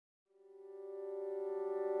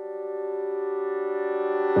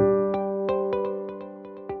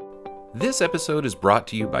This episode is brought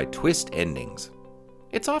to you by Twist Endings.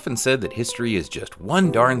 It's often said that history is just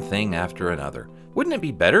one darn thing after another. Wouldn't it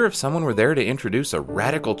be better if someone were there to introduce a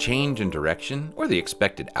radical change in direction or the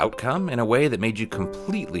expected outcome in a way that made you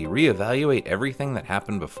completely reevaluate everything that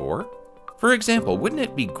happened before? For example, wouldn't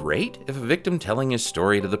it be great if a victim telling his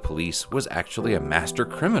story to the police was actually a master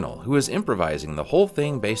criminal who was improvising the whole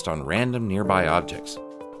thing based on random nearby objects?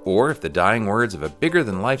 Or if the dying words of a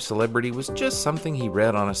bigger-than-life celebrity was just something he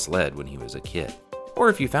read on a sled when he was a kid? Or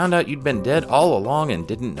if you found out you'd been dead all along and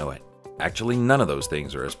didn't know it? Actually, none of those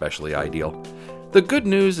things are especially ideal. The good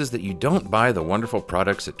news is that you don't buy the wonderful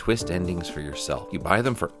products at Twist Endings for yourself. You buy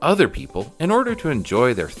them for other people in order to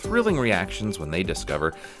enjoy their thrilling reactions when they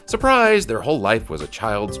discover, surprise, their whole life was a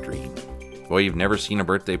child's dream. Boy, you've never seen a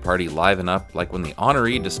birthday party liven up like when the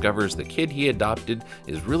honoree discovers the kid he adopted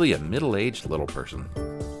is really a middle-aged little person.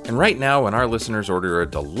 And right now, when our listeners order a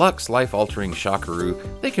deluxe life-altering Shockaroo,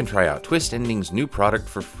 they can try out Twist Endings' new product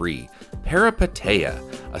for free, Peripeteia,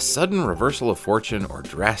 a sudden reversal of fortune or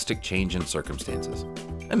drastic change in circumstances.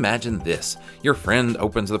 Imagine this. Your friend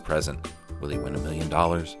opens the present. Will he win $1 million?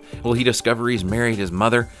 Will he discover he's married his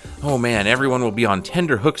mother? Oh man, everyone will be on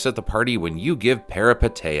tender hooks at the party when you give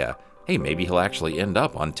Peripeteia. Hey, maybe he'll actually end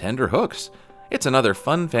up on tender hooks. It's another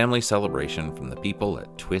fun family celebration from the people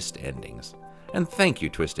at Twist Endings. And thank you,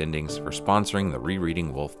 Twist Endings, for sponsoring the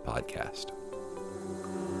Rereading Wolf podcast.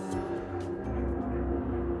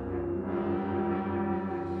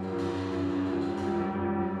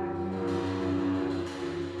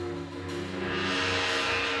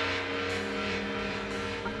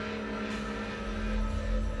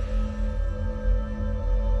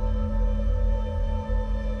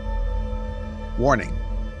 Warning.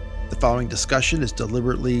 The following discussion is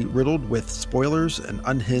deliberately riddled with spoilers and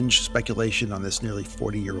unhinged speculation on this nearly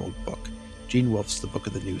 40-year-old book, Gene Wolfe's The Book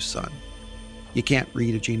of the New Sun. You can't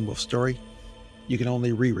read a Gene Wolfe story. You can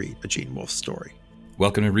only reread a Gene Wolfe story.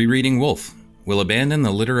 Welcome to Rereading Wolf. We'll abandon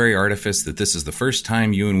the literary artifice that this is the first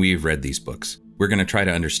time you and we have read these books. We're going to try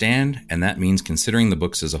to understand, and that means considering the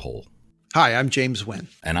books as a whole. Hi, I'm James Wynn.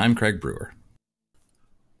 And I'm Craig Brewer.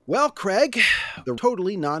 Well, Craig, the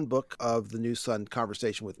totally non-book of the New Sun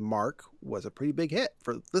conversation with Mark was a pretty big hit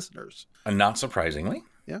for listeners. And not surprisingly.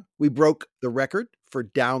 Yeah. We broke the record for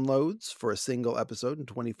downloads for a single episode in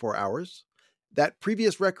 24 hours. That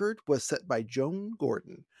previous record was set by Joan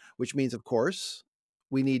Gordon, which means, of course,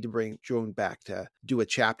 we need to bring Joan back to do a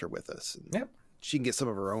chapter with us. Yep. She can get some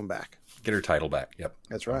of her own back. Get her title back. Yep.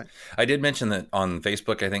 That's right. I did mention that on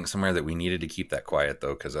Facebook, I think somewhere that we needed to keep that quiet,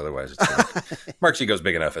 though, because otherwise it's Mark's ego's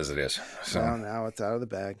big enough as it is. So well, now it's out of the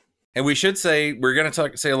bag. And we should say, we're going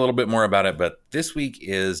to say a little bit more about it, but this week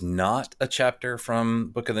is not a chapter from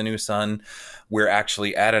Book of the New Sun. We're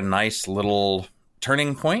actually at a nice little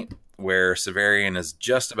turning point where Severian is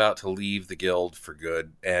just about to leave the guild for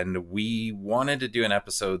good. And we wanted to do an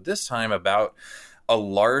episode this time about a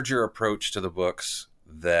larger approach to the books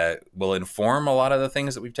that will inform a lot of the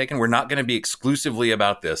things that we've taken. We're not going to be exclusively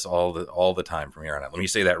about this all the time from here on out. Let me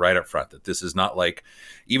say that right up front, that this is not like,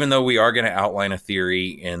 even though we are going to outline a theory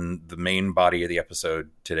in the main body of the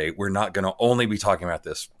episode today, we're not going to only be talking about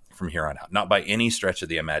this from here on out, not by any stretch of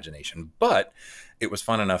the imagination, but it was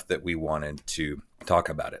fun enough that we wanted to talk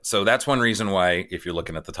about it. So that's one reason why, if you're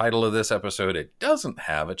looking at the title of this episode, it doesn't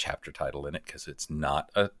have a chapter title in it, because it's not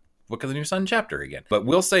a Book of the New Sun chapter again. But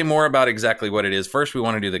we'll say more about exactly what it is. First, we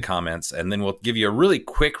want to do the comments, and then we'll give you a really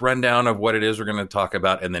quick rundown of what it is we're going to talk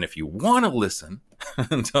about. And then if you want to listen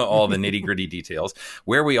to all the nitty-gritty details,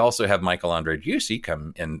 where we also have Michael Andregiusi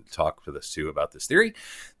come and talk with us too about this theory,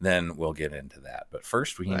 then we'll get into that. But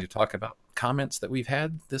first, we need to talk about comments that we've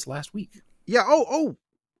had this last week. Yeah.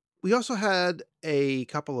 We also had a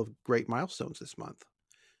couple of great milestones this month.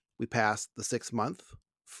 We passed the 6th month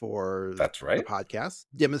for That's right. the podcast,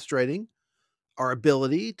 demonstrating our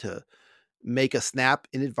ability to make a snap,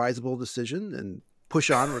 inadvisable decision and push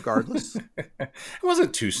on regardless. It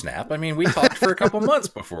wasn't too snap. I mean, we talked for a couple months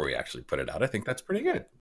before we actually put it out. I think that's pretty good.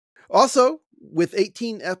 Also, with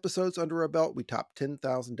 18 episodes under our belt, we topped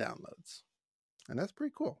 10,000 downloads. And that's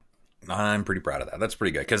pretty cool. I'm pretty proud of that. That's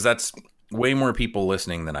pretty good, because that's way more people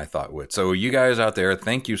listening than I thought would. So you guys out there,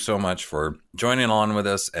 thank you so much for joining on with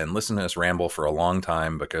us and listening to us ramble for a long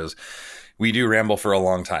time, because we do ramble for a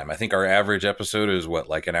long time. I think our average episode is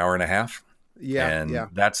like an hour and a half? Yeah. And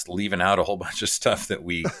that's leaving out a whole bunch of stuff that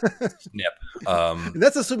we snip. And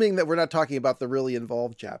that's assuming that we're not talking about the really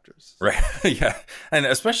involved chapters. Right. Yeah. And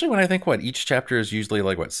especially when I think each chapter is usually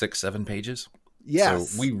 6-7 pages. Yes.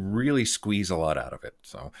 So we really squeeze a lot out of it.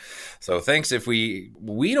 So thanks if we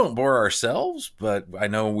don't bore ourselves, but I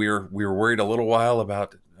know we were worried a little while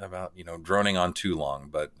about about, droning on too long.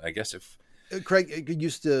 But I guess if Craig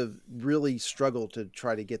used to really struggle to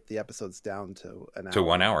try to get the episodes down to an hour. To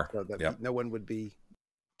 1 hour. So that Yep. no one would be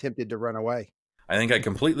tempted to run away. I think I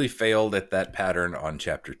completely failed at that pattern on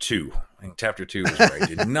chapter 2. I think chapter 2 is where I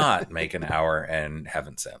did not make an hour and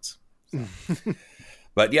haven't since. So.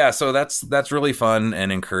 But yeah, so that's really fun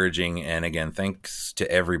and encouraging. And again, thanks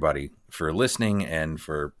to everybody for listening and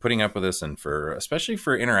for putting up with us, and especially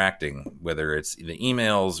for interacting, whether it's the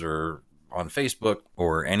emails or on Facebook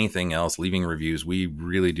or anything else, leaving reviews. We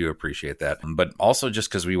really do appreciate that. But also just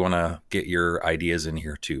because we want to get your ideas in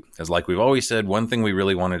here too. Because like we've always said, one thing we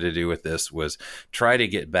really wanted to do with this was try to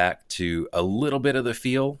get back to a little bit of the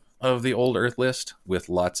feel of the old Earth list with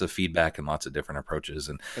lots of feedback and lots of different approaches.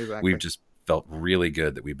 And We've just felt really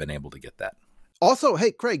good that we've been able to get that. Also,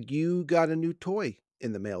 hey, Craig, you got a new toy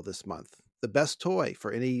in the mail this month. The best toy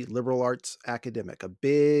for any liberal arts academic, a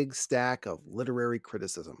big stack of literary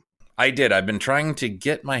criticism. I did. I've been trying to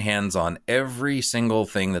get my hands on every single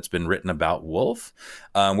thing that's been written about Wolfe,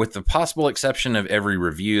 with the possible exception of every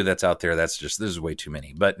review that's out there. This is way too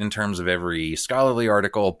many. But in terms of every scholarly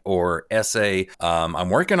article or essay, I'm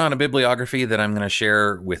working on a bibliography that I'm going to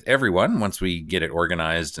share with everyone once we get it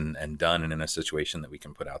organized and done and in a situation that we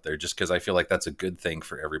can put out there, just because I feel like that's a good thing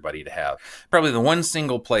for everybody to have. Probably the one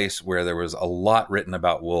single place where there was a lot written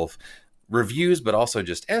about Wolfe, reviews, but also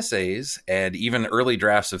just essays and even early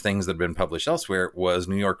drafts of things that have been published elsewhere, was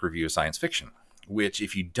New York Review of Science Fiction, which,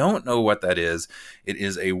 if you don't know what that is, it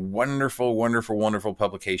is a wonderful, wonderful, wonderful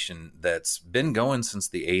publication that's been going since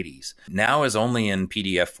the 80s. Now is only in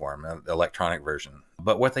PDF form, an electronic version.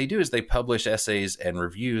 But what they do is they publish essays and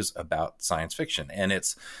reviews about science fiction. And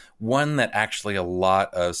it's one that actually a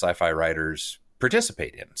lot of sci-fi writers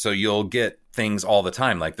participate in. So you'll get things all the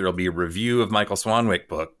time, like there'll be a review of Michael Swanwick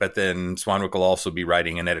book, but then Swanwick will also be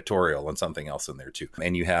writing an editorial and something else in there too.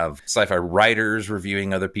 And you have sci-fi writers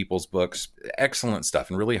reviewing other people's books. Excellent stuff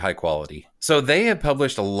and really high quality. So they have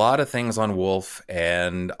published a lot of things on Wolfe,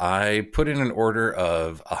 and I put in an order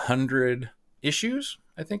of 100 issues,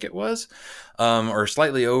 I think it was, or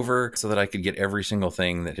slightly over, so that I could get every single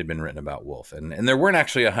thing that had been written about Wolfe. And there weren't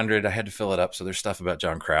actually 100. I had to fill it up. So there's stuff about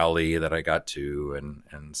John Crowley that I got to,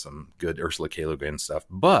 and some good Ursula K. Le Guin stuff.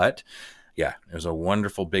 But yeah, there's a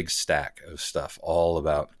wonderful big stack of stuff all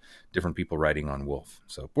about different people writing on Wolfe.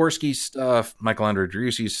 So Borsky's stuff, Michael Andre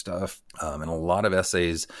Driussi's stuff, and a lot of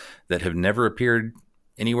essays that have never appeared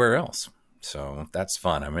anywhere else. So that's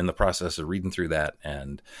fun. I'm in the process of reading through that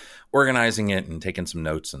and organizing it and taking some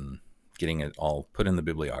notes and getting it all put in the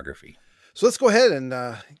bibliography. So let's go ahead and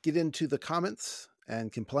get into the comments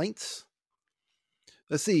and complaints.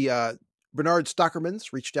 Let's see. Bernard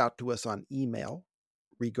Stockermans reached out to us on email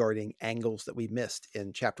regarding angles that we missed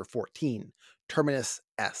in chapter 14, Terminus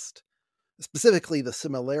Est, specifically the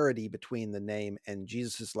similarity between the name and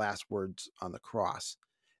Jesus' last words on the cross.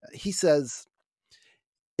 He says,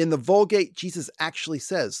 in the Vulgate, Jesus actually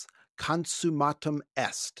says, consummatum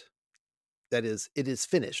est. That is, it is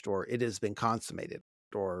finished, or it has been consummated,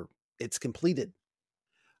 or it's completed.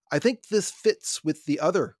 I think this fits with the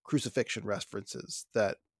other crucifixion references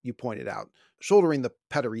that you pointed out, shouldering the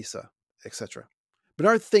paterissa, etc.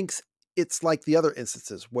 Bernard thinks it's like the other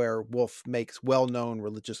instances where Wolfe makes well-known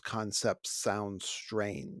religious concepts sound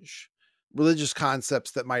strange. Religious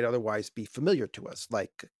concepts that might otherwise be familiar to us,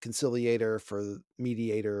 like conciliator for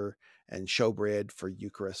mediator and showbread for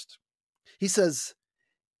Eucharist. He says,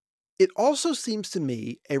 it also seems to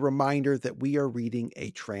me a reminder that we are reading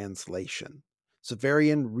a translation.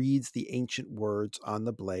 Severian reads the ancient words on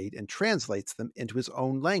the blade and translates them into his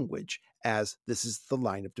own language as this is the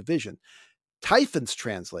line of division. Typhon's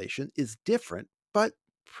translation is different, but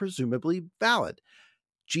presumably valid.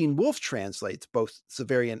 Gene Wolfe translates both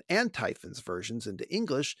Severian and Typhon's versions into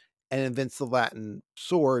English and invents the Latin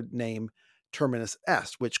sword name Terminus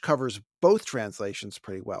Est, which covers both translations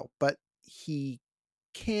pretty well. But he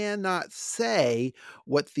cannot say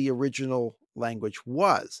what the original language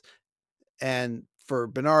was. And for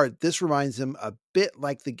Bernard, this reminds him a bit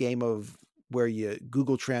like the game of where you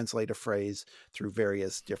Google translate a phrase through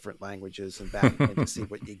various different languages and back and to see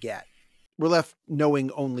what you get. We're left knowing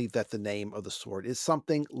only that the name of the sword is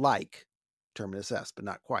something like Terminus Est, but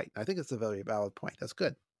not quite. I think it's a very valid point. That's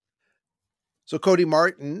good. So Cody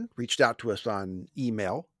Martin reached out to us on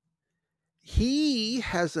email. He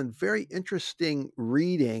has a very interesting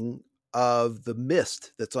reading of the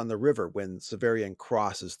mist that's on the river when Severian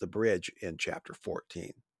crosses the bridge in chapter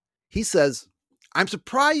 14. He says, I'm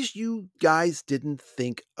surprised you guys didn't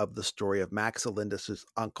think of the story of Max Alindus'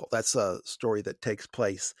 uncle. That's a story that takes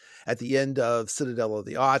place at the end of Citadel of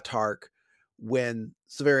the Autarch, when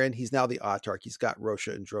Severian, he's now the Autarch, he's got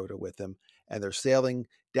Rosha and Droda with him, and they're sailing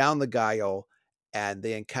down the Gaio, and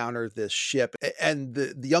they encounter this ship, and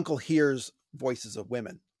the uncle hears voices of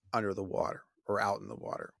women under the water or out in the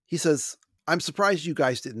water. He says, I'm surprised you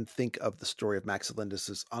guys didn't think of the story of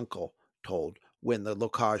Maxilindus' uncle told when the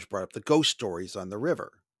Locage brought up the ghost stories on the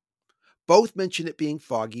river. Both mention it being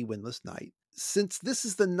foggy, windless night. Since this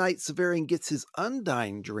is the night Severian gets his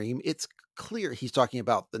undying dream, it's clear he's talking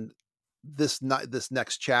about this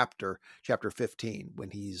next chapter, chapter 15,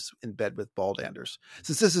 when he's in bed with Baldanders.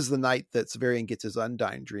 Since this is the night that Severian gets his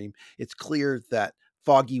undying dream, it's clear that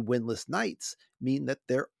foggy, windless nights mean that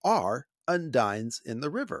there are undines in the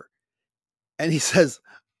river. And he says,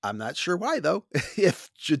 I'm not sure why, though. If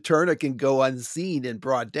Juturna can go unseen in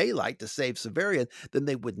broad daylight to save Severian, then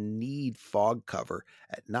they would need fog cover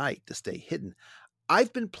at night to stay hidden.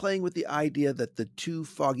 I've been playing with the idea that the two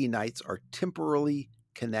foggy nights are temporally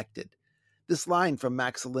connected. This line from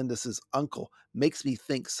Maxilindus' uncle makes me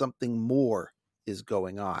think something more is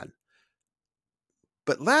going on.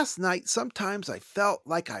 But last night, sometimes I felt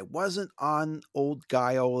like I wasn't on Old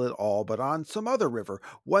Gaio at all, but on some other river,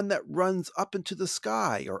 one that runs up into the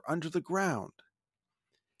sky or under the ground.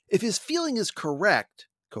 If his feeling is correct,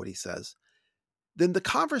 Cody says, then the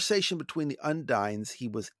conversation between the Undines he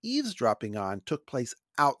was eavesdropping on took place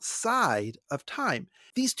outside of time.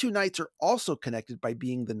 These two nights are also connected by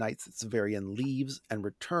being the nights that Severian leaves and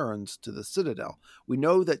returns to the Citadel. We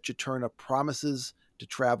know that Juturna promises to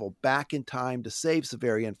travel back in time to save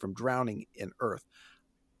Severian from drowning in Earth.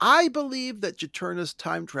 I believe that Juturna's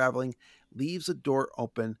time traveling leaves a door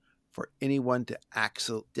open for anyone to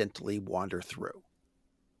accidentally wander through.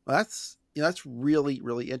 Well, that's really,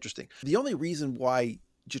 really interesting. The only reason why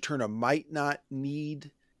Juturna might not need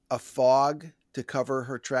a fog to cover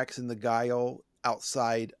her tracks in the Gaio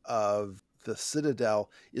outside of the Citadel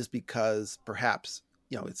is because perhaps,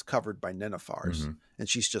 it's covered by Nennephars, and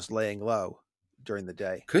she's just laying low during the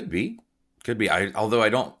day. Could be. I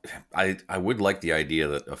would like the idea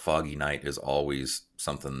that a foggy night is always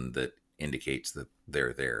something that indicates that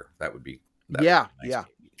they're there. That would be nice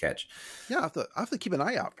catch. Yeah, I'll have to keep an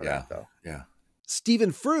eye out for that, though. Yeah.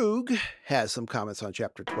 Stephen Frug has some comments on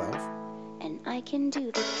chapter 12. And I can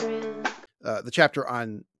do the Frug. The chapter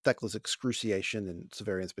on Thekla's excruciation and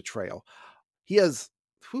Severian's betrayal. He has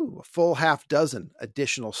a full half dozen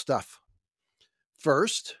additional stuff.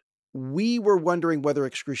 First, we were wondering whether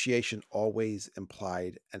excruciation always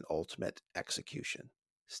implied an ultimate execution.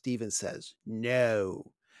 Stephen says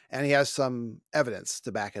no, and he has some evidence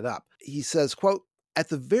to back it up. He says, quote, at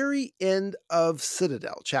the very end of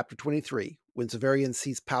Citadel, chapter 23, when Severian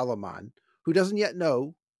sees Palamon, who doesn't yet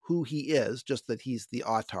know who he is, just that he's the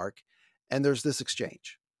Autarch, and there's this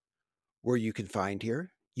exchange. Were you confined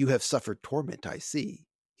here? You have suffered torment, I see.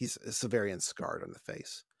 He's Severian scarred on the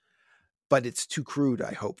face. But it's too crude,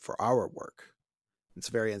 I hope, for our work. And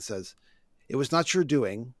Severian says, it was not your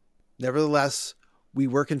doing. Nevertheless, we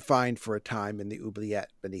were confined for a time in the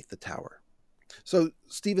oubliette beneath the tower. So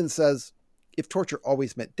Stephen says, if torture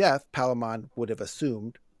always meant death, Palamon would have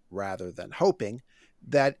assumed, rather than hoping,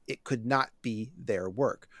 that it could not be their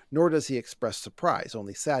work. Nor does he express surprise,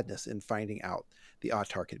 only sadness in finding out the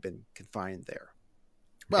Autarch had been confined there.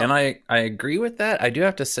 Well, and I agree with that. I do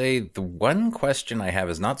have to say the one question I have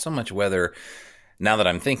is not so much whether, now that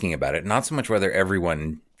I'm thinking about it, not so much whether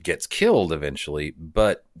everyone gets killed eventually,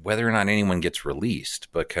 but whether or not anyone gets released.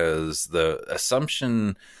 Because the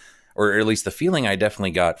assumption, or at least the feeling I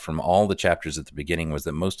definitely got from all the chapters at the beginning, was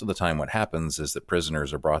that most of the time what happens is that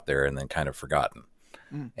prisoners are brought there and then kind of forgotten.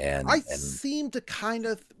 And I seem to kind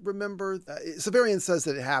of remember that. Severian says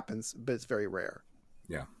that it happens, but it's very rare.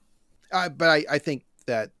 Yeah. But I think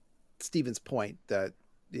that Stephen's point that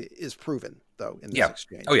is proven, though, in this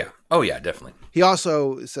exchange. Oh, yeah, definitely. He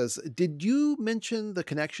also says, did you mention the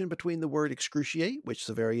connection between the word excruciate, which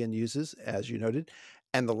Severian uses, as you noted,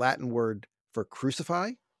 and the Latin word for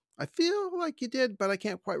crucify? I feel like you did, but I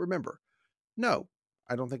can't quite remember. No,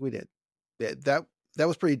 I don't think we did. That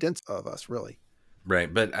was pretty dense of us, really.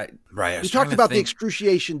 Right, but we talked about the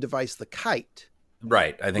excruciation device, the kite.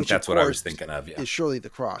 Right, I think that's what I was thinking of. Yeah, is surely the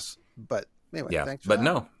cross, but anyway, thanks for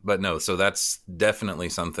that. No. So that's definitely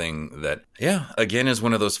something that, again, is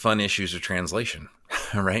one of those fun issues of translation,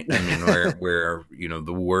 right? I mean, where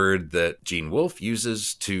the word that Gene Wolfe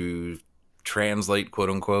uses to translate,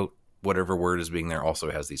 quote unquote, whatever word is being there,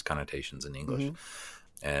 also has these connotations in English,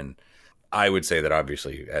 and I would say that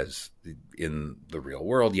obviously, as in the real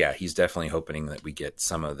world, he's definitely hoping that we get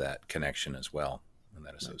some of that connection as well in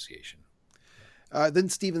that association. Then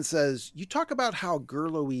Stephen says, you talk about how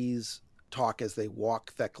Gerloise talk as they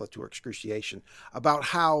walk Thekla to her excruciation, about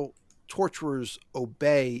how torturers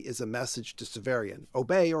obey is a message to Severian,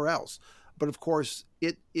 obey or else. But of course,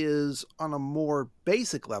 it is on a more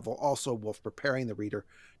basic level also Woolf preparing the reader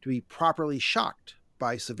to be properly shocked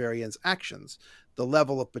by Severian's actions. The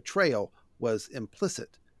level of betrayal was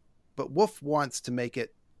implicit, but Woolf wants to make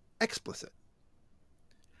it explicit.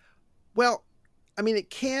 Well, I mean, it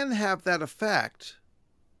can have that effect,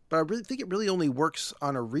 but I really think it really only works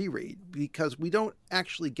on a reread because we don't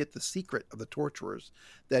actually get the secret of the torturers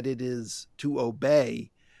that it is to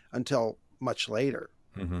obey until much later.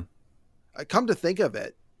 Mm-hmm. Come to think of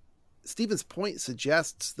it, Stephen's point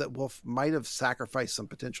suggests that Woolf might have sacrificed some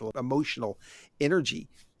potential emotional energy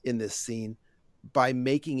in this scene by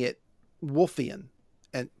making it Woolfian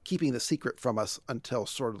and keeping the secret from us until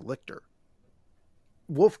Sword of the Lictor.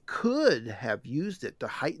 Woolf could have used it to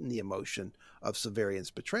heighten the emotion of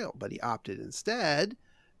Severian's betrayal, but he opted instead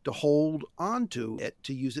to hold on to it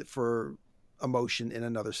to use it for emotion in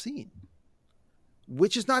another scene.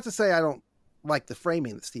 Which is not to say I don't like the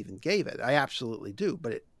framing that Stephen gave it. I absolutely do,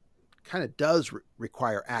 but it kind of does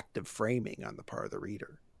require active framing on the part of the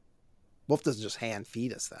reader. Woolf doesn't just hand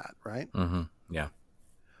feed us that, right? Mm-hmm. Yeah.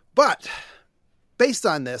 But based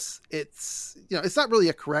on this, it's not really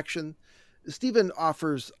a correction. Stephen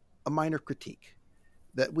offers a minor critique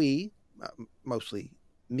that we, mostly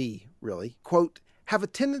me really, quote, have a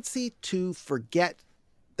tendency to forget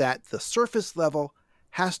that the surface level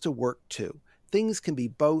has to work too. Things can be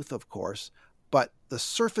both, of course, but the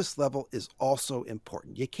surface level is also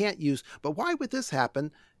important. You can't use, but why would this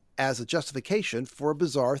happen as a justification for a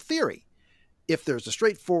bizarre theory? If there's a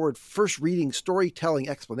straightforward first reading storytelling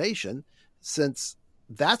explanation, since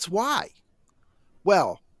that's why.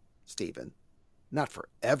 Well, Stephen, not for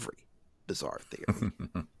every bizarre theory.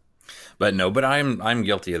 But I'm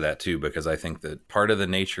guilty of that too, because I think that part of the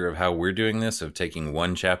nature of how we're doing this, of taking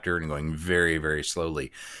one chapter and going very, very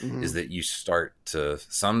slowly, is that you start to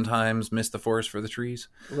sometimes miss the forest for the trees,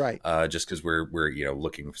 right? Just because we're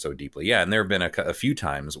looking so deeply. Yeah, and there have been a few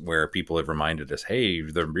times where people have reminded us, hey,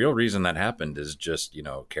 the real reason that happened is just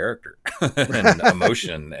character and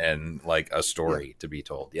emotion and like a story to be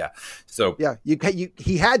told. Yeah, so yeah,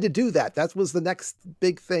 he had to do that. That was the next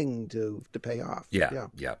big thing to pay off. Yeah.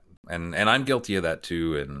 And I'm guilty of that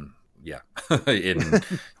too. And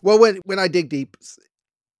well, when I dig deep,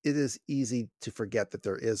 it is easy to forget that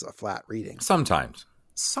there is a flat reading. Sometimes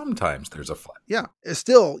there's a flat. Yeah.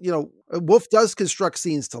 Still, Woolf does construct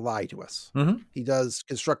scenes to lie to us. Mm-hmm. He does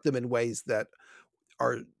construct them in ways that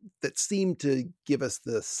seem to give us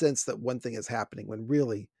the sense that one thing is happening when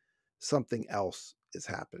really something else is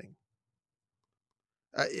happening.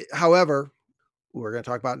 However, we're going to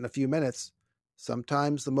talk about in a few minutes,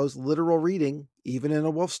 sometimes the most literal reading, even in a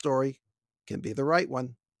Woolf story, can be the right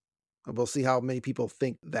one. And we'll see how many people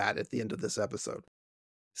think that at the end of this episode.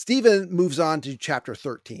 Stephen moves on to chapter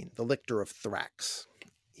 13, The Lictor of Thrax.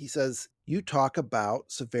 He says, you talk about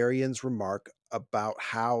Severian's remark about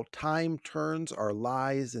how time turns our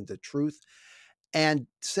lies into truth, and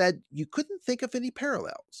said you couldn't think of any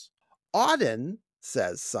parallels. Auden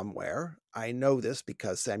says somewhere, I know this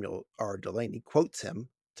because Samuel R. Delany quotes him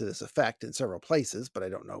to this effect in several places, but I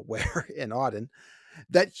don't know where in Auden,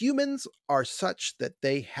 that humans are such that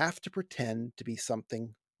they have to pretend to be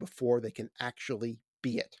something before they can actually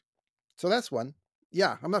be it. So that's one.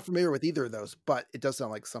 Yeah, I'm not familiar with either of those, but it does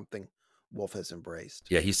sound like something Woolf has embraced.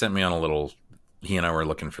 Yeah, he sent me on he and I were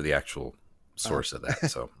looking for the actual source of that.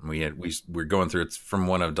 So we're going through, it's from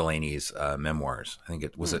one of Delany's memoirs. I think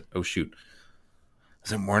is it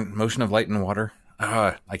Motion of Light and Water?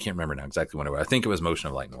 I can't remember now exactly what it was. I think it was Motion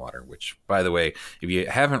of Light and Water, which, by the way, if you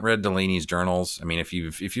haven't read Delany's journals, I mean, if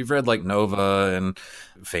you've read like Nova and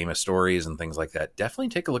Famous Stories and things like that, definitely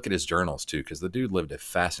take a look at his journals too, because the dude lived a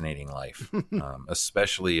fascinating life,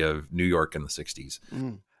 especially of New York in the 60s.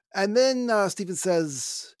 And then Stephen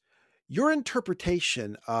says, your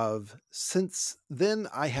interpretation of "since then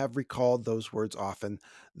I have recalled those words often,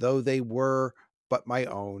 though they were but my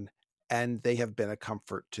own, and they have been a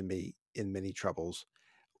comfort to me in many troubles,"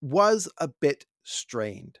 was a bit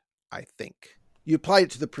strained, I think. You applied it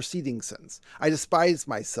to the preceding sentence. I despised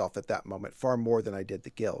myself at that moment far more than I did the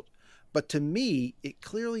guild. But to me, it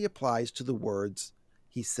clearly applies to the words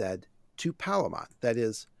he said to Palamon. That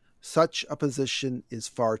is, such a position is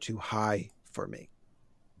far too high for me.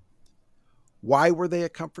 Why were they a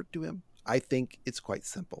comfort to him? I think it's quite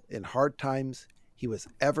simple. In hard times, he was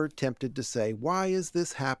ever tempted to say, why is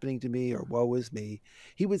this happening to me, or woe is me?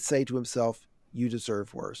 He would say to himself, you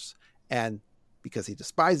deserve worse. And because he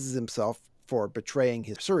despises himself for betraying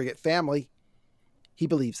his surrogate family, he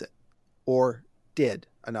believes it, or did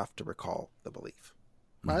enough to recall the belief.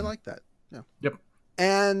 I like that. Yeah. Yep.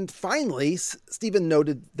 And finally, Stephen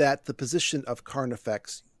noted that the position of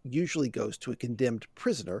Carnifex usually goes to a condemned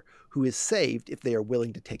prisoner who is saved if they are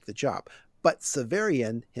willing to take the job. But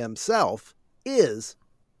Severian himself is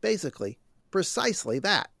basically precisely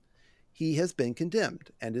that. He has been condemned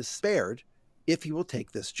and is spared if he will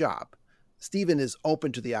take this job. Stephen is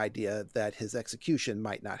open to the idea that his execution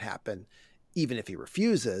might not happen even if he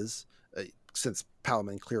refuses, since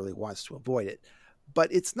Palamon clearly wants to avoid it.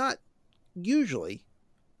 But it's not usually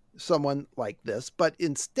someone like this, but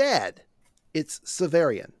instead it's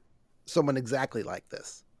Severian, someone exactly like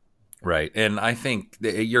this. Right. And I think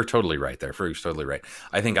you're totally right there. Frug's totally right.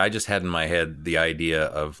 I think I just had in my head the idea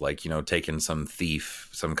of, like, taking some thief,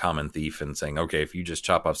 some common thief, and saying, okay, if you just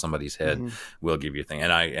chop off somebody's head, we'll give you a thing.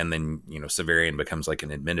 And then Severian becomes like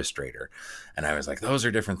an administrator. And I was like, those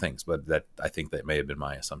are different things. But I think that may have been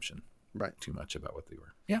my assumption. Right. Too much about what they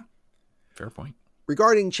were. Yeah. Fair point.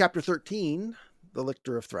 Regarding Chapter 13, The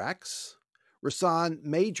Lictor of Thrax, Rasan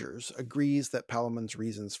Majors agrees that Palamon's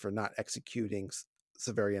reasons for not executing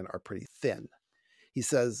Severian are pretty thin. He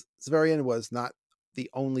says Severian was not the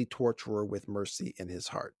only torturer with mercy in his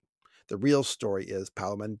heart. The real story is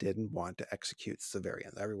Palamon didn't want to execute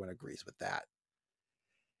Severian. Everyone agrees with that.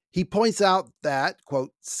 He points out that,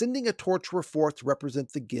 quote, sending a torturer forth to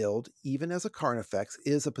represent the guild, even as a Carnifex,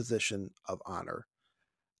 is a position of honor,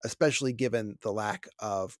 especially given the lack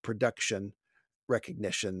of production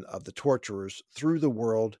recognition of the torturers through the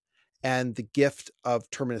world, and the gift of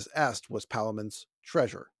Terminus Est was Palamon's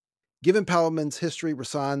treasure. Given Palamon's history,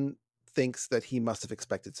 Rasan thinks that he must have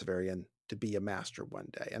expected Severian to be a master one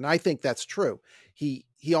day. And I think that's true. He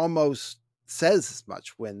almost says as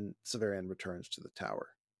much when Severian returns to the tower.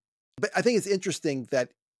 But I think it's interesting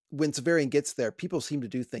that when Severian gets there, people seem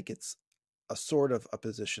to think it's a sort of a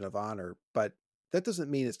position of honor, but that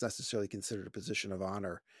doesn't mean it's necessarily considered a position of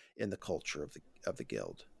honor in the culture of the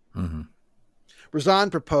guild. Mm-hmm.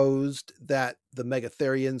 Rasan proposed that the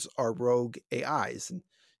Megatherians are rogue AIs, and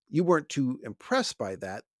you weren't too impressed by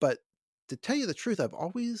that, but to tell you the truth, I've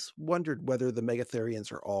always wondered whether the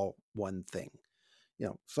Megatherians are all one thing.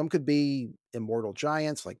 Some could be immortal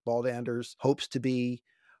giants like Baldanders hopes to be,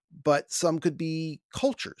 but some could be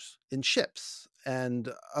cultures in ships,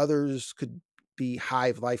 and others could be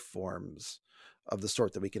hive life forms of the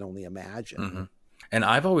sort that we can only imagine. Mm-hmm. And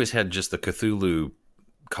I've always had just the Cthulhu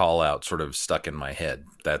call out sort of stuck in my head.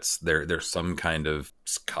 That's there's some kind of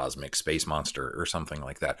cosmic space monster or something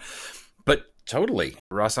like that. But totally,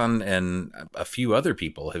 Rasan and a few other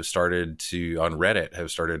people have started to, on Reddit,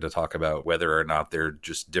 have started to talk about whether or not they're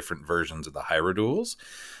just different versions of the Hierodules.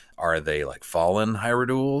 Are they like fallen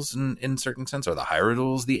Hierodules in certain sense? Are the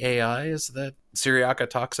Hierodules the AIs that Syriaca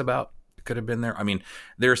talks about? Could have been there. I mean,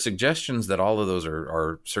 there are suggestions that all of those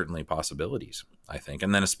are certainly possibilities, I think.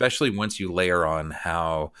 And then especially once you layer on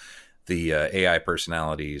how the AI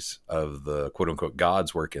personalities of the quote-unquote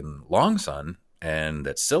gods work in Long Sun, and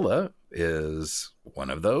that Scylla is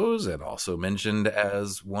one of those and also mentioned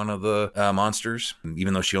as one of the monsters,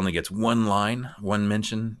 even though she only gets one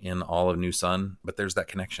mention in all of New Sun, but there's that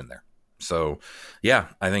connection there. So, yeah,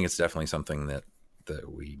 I think it's definitely something that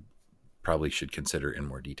we probably should consider in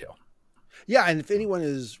more detail. Yeah, and if anyone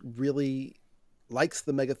likes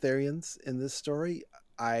the Megatherians in this story,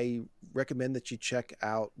 I recommend that you check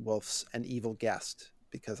out Wolf's An Evil Guest,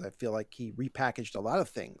 because I feel like he repackaged a lot of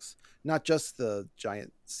things, not just the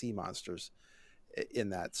giant sea monsters in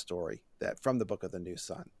that story that from the Book of the New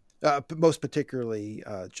Sun, most particularly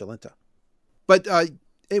Jalinta. But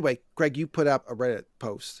anyway, Greg, you put up a Reddit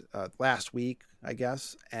post last week, I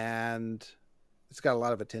guess, and it's got a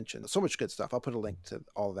lot of attention. So much good stuff. I'll put a link to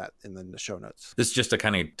all of that in the show notes. This is just a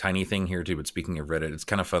kind of tiny thing here too, but speaking of Reddit, it's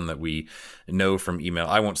kind of fun that we know from email.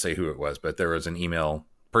 I won't say who it was, but there was an email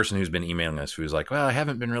person who's been emailing us who's like, well, I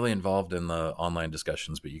haven't been really involved in the online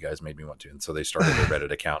discussions, but you guys made me want to. And so they started a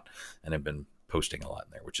Reddit account and have been posting a lot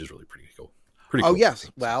in there, which is really pretty cool. Oh,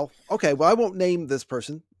 yes. Well, okay. Well, I won't name this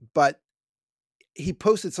person, but he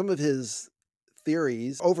posted some of his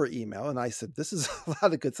theories over email, and I said, this is a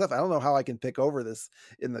lot of good stuff. I don't know how I can pick over this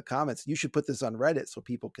in the comments. You should put this on Reddit so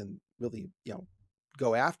people can really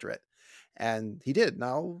go after it. And he did. And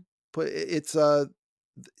I'll put it's the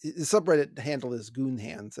subreddit handle is Goon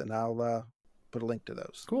Hands, and I'll put a link to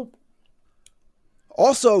those. Cool.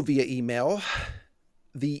 Also via email,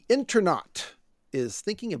 the Internaut is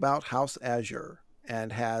thinking about House Azure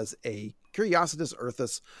and has a Curiositas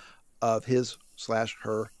Earthus of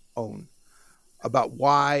his/her own about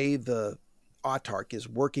why the autarch is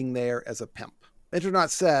working there as a pimp. Internaut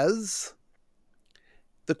says,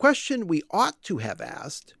 the question we ought to have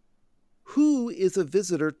asked, who is a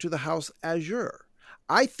visitor to the House Azure?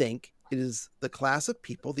 I think It is the class of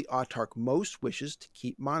people the Autarch most wishes to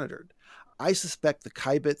keep monitored. I suspect the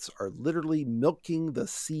Kybits are literally milking the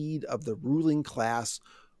seed of the ruling class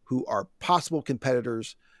who are possible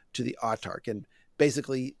competitors to the Autarch. And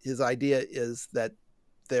basically his idea is that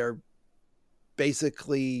they're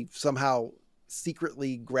basically somehow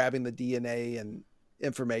secretly grabbing the DNA and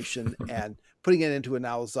information and putting it into an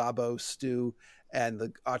Alzabo stew, and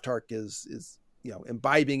the Autarch is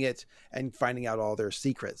imbibing it and finding out all their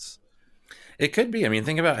secrets. It could be. I mean,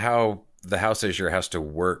 think about how the House Azure has to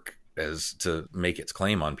work as to make its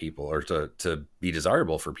claim on people, or to be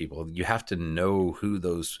desirable for people. You have to know who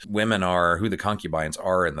those women are, who the concubines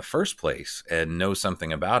are in the first place, and know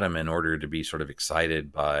something about them in order to be sort of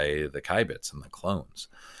excited by the Kybits and the clones.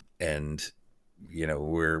 And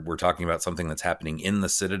we're talking about something that's happening in the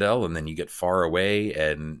Citadel, and then you get far away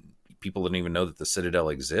and people don't even know that the Citadel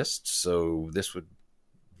exists. So this would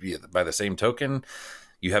be, by the same token,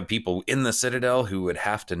 you have people in the Citadel who would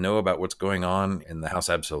have to know about what's going on in the House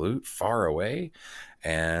Absolute far away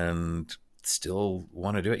and still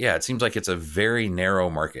want to do it. Yeah, it seems like it's a very narrow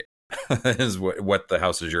market is what the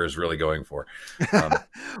House Azure is really going for.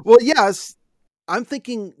 Well, yes. I'm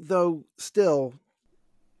thinking, though, still,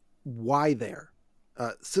 why there?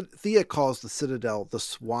 Thea calls the Citadel the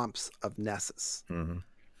swamps of Nessus. Mm-hmm.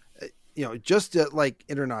 Just like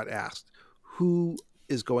Internaut asked, who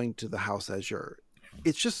is going to the House Azure?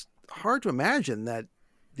 It's just hard to imagine that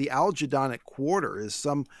the Algedonic Quarter is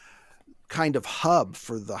some kind of hub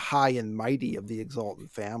for the high and mighty of the Exaltant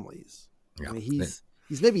families. Yeah. I mean,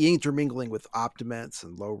 he's maybe intermingling with Optimates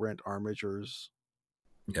and low rent armigers.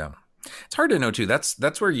 Yeah. It's hard to know too.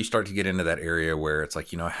 That's where you start to get into that area where it's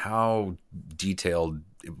like, how detailed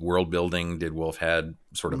world building did Wolf had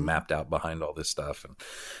sort of mapped out behind all this stuff. And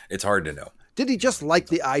it's hard to know. Did he just like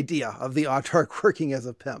the idea of the Autarch working as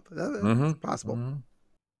a pimp? That's possible. Mm-hmm.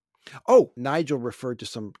 Oh, Nigel referred to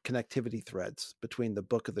some connectivity threads between the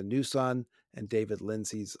Book of the New Sun and David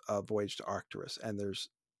Lindsay's Voyage to Arcturus. And there's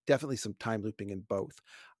definitely some time looping in both.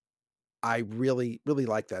 I really, really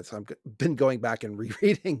like that. So I've been going back and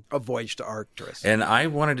rereading A Voyage to Arcturus. And I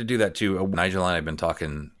wanted to do that too. Nigel and I have been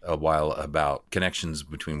talking a while about connections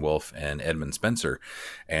between Wolfe and Edmund Spenser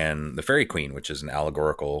and The Fairy Queen, which is an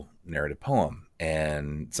allegorical narrative poem,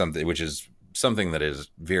 and something that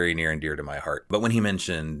is very near and dear to my heart. But when he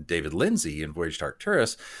mentioned David Lindsay in Voyage to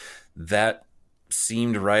Arcturus, that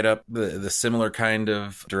seemed right up the similar kind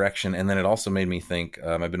of direction. And then it also made me think,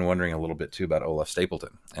 I've been wondering a little bit too about Olaf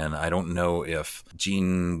Stapledon. And I don't know if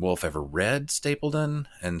Gene Wolfe ever read Stapledon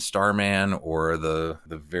and Starman, or the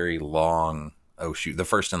very long, The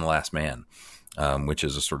First and the Last Man, which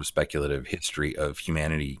is a sort of speculative history of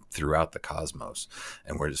humanity throughout the cosmos,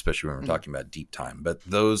 and especially when we're talking about deep time. But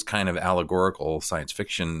those kind of allegorical science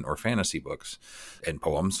fiction or fantasy books and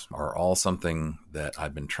poems are all something that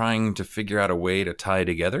I've been trying to figure out a way to tie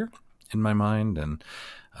together in my mind, and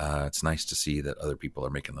it's nice to see that other people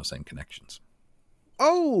are making those same connections.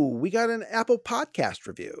 Oh, we got an Apple Podcast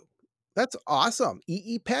review. That's awesome.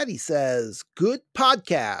 E.E. Patty says, "Good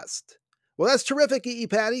podcast." Well, that's terrific, E.E.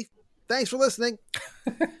 Patty. Thanks for listening.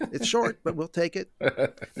 It's short, but we'll take it.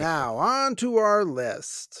 Now, on to our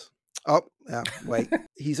list. Oh, yeah, wait.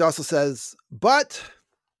 He also says, but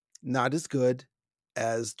not as good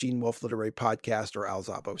as Gene Wolfe Literary Podcast or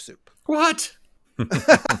Alzabo Soup. What?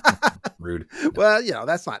 Rude. Well,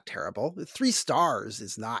 that's not terrible. 3 stars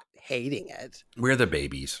is not hating it. We're the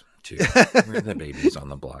babies, too. We're the babies on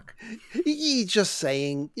the block. He's just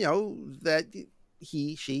saying, that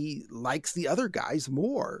she likes the other guys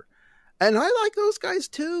more. And I like those guys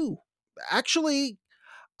too. Actually,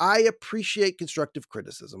 I appreciate constructive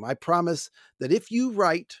criticism. I promise that if you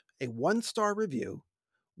write a 1-star review,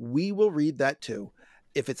 we will read that too,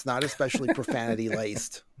 if it's not especially profanity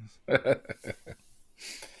laced.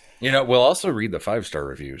 We'll also read the 5-star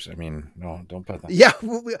reviews. I mean, no, don't put that. Yeah,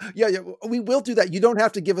 we will do that. You don't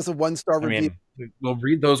have to give us a 1-star review. We'll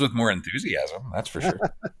read those with more enthusiasm. That's for sure.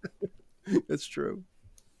 That's true.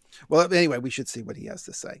 Well, anyway, we should see what he has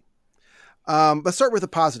to say. Let's start with the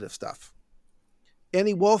positive stuff.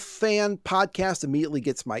 Any Wolf fan podcast immediately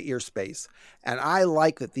gets my ear space, and I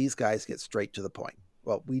like that these guys get straight to the point.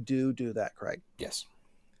 Well, we do that, Craig. Yes.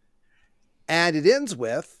 And it ends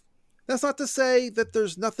with, that's not to say that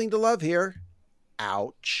there's nothing to love here.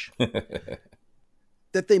 Ouch.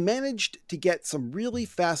 That they managed to get some really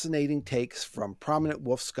fascinating takes from prominent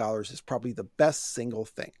Wolf scholars is probably the best single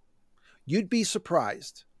thing. You'd be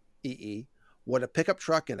surprised, E.E., what a pickup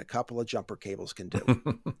truck and a couple of jumper cables can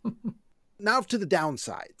do. Now to the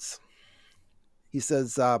downsides. He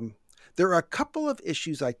says, there are a couple of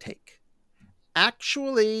issues I take.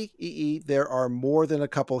 Actually, EE, there are more than a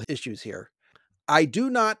couple issues here. I do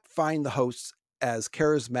not find the hosts as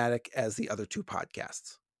charismatic as the other two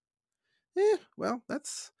podcasts. Well,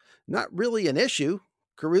 that's not really an issue.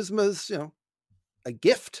 Charisma's, a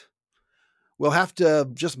gift. We'll have to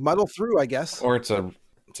just muddle through, I guess. Or it's a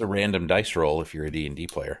random dice roll if you're a D&D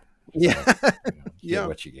player. Yeah. You get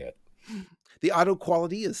what you get. The audio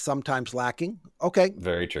quality is sometimes lacking. Okay.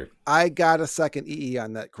 Very true. I got a second EE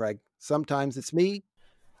on that, Craig. Sometimes it's me.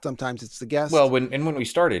 Sometimes it's the guest. Well, when we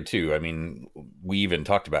started too, I mean, we even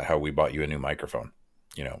talked about how we bought you a new microphone,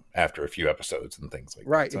 after a few episodes and things like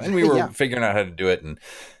right. that. So, and we were figuring out how to do it. And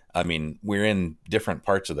I mean, we're in different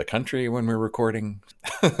parts of the country when we're recording.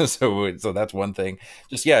 so that's one thing.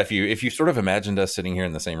 Just, if you sort of imagined us sitting here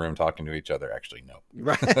in the same room talking to each other, actually, no.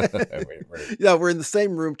 Right. We're in the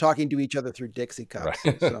same room talking to each other through Dixie cups.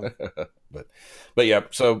 Right. So. but yeah,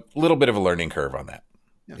 so a little bit of a learning curve on that.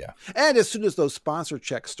 Yeah. And as soon as those sponsor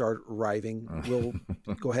checks start arriving, we'll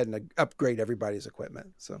go ahead and upgrade everybody's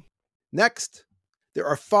equipment. So next, there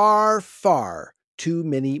are far, far too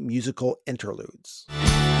many musical interludes.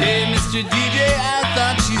 Hey, Mr. DJ, I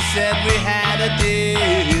thought you said we had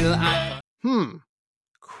a deal.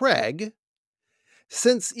 Craig,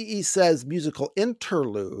 since EE says musical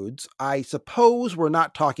interludes, I suppose we're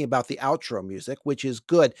not talking about the outro music, which is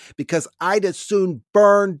good because I'd as soon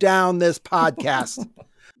burn down this podcast.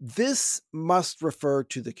 This must refer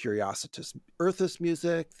to the Curiositas Earthis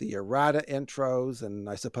music, the errata intros, and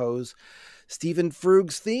I suppose Stephen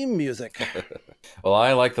Frug's theme music. Well,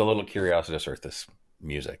 I like the little Curiositas Earthis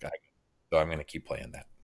music, so I'm going to keep playing that.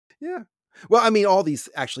 Yeah. Well, I mean, all these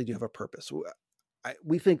actually do have a purpose.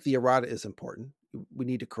 We think the errata is important. We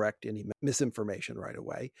need to correct any misinformation right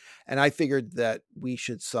away. And I figured that we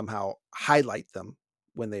should somehow highlight them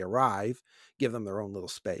when they arrive, give them their own little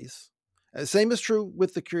space. Same is true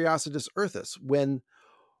with the Curiositas Earthis. When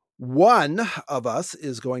one of us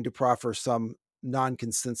is going to proffer some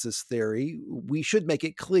non-consensus theory, we should make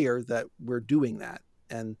it clear that we're doing that.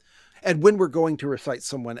 And when we're going to recite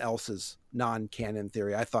someone else's non-canon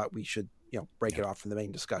theory, I thought we should, break it off from the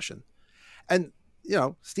main discussion. And,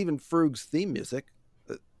 Stephen Frug's theme music,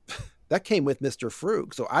 that came with Mr.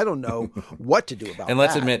 Frug. So I don't know what to do about that. And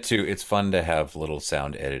let's admit, too, it's fun to have little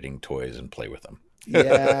sound editing toys and play with them.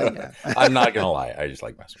 Yeah. I'm not going to lie. I just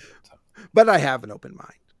like messing with it. So. But I have an open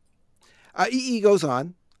mind. EE goes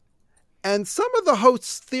on. And some of the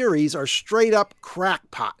host's theories are straight up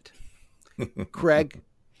crackpot. Craig,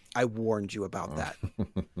 I warned you about that.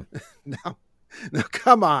 Now,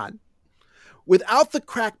 come on. Without the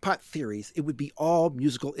crackpot theories, it would be all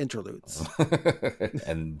musical interludes.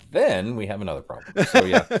 And then we have another problem. So,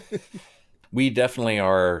 yeah, we definitely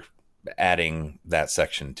are adding that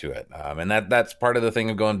section to it. And that's part of the thing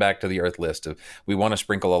of going back to the Earth list. We want to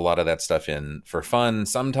sprinkle a lot of that stuff in for fun,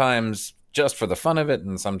 sometimes just for the fun of it,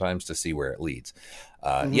 and sometimes to see where it leads.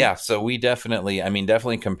 Yeah, so we definitely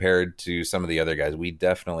compared to some of the other guys, we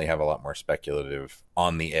definitely have a lot more speculative,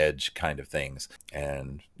 on the edge kind of things.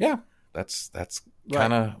 And yeah, that's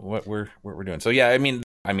kind of what we're doing. So yeah, I mean,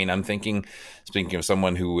 I'm thinking, speaking of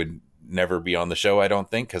someone who would never be on the show, I don't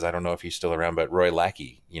think, because I don't know if he's still around, but Roy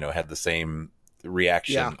Lackey, had the same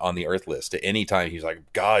reaction on the Earth list. At any time he's like,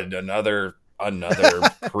 God, another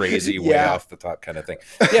crazy way off the top kind of thing.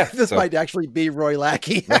 Yeah, this might actually be Roy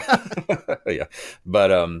Lackey. Yeah,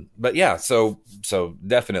 but yeah, so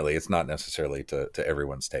definitely it's not necessarily to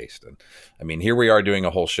everyone's taste. And I mean, here we are doing a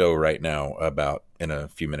whole show right now about, in a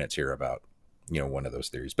few minutes here, about one of those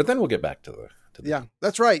theories. But then we'll get back to the yeah,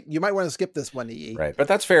 that's right. You might want to skip this one, EE. Right, but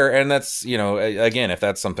that's fair, and that's again, if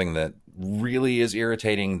that's something that really is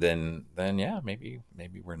irritating, then yeah, maybe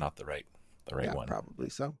we're not the right one. Probably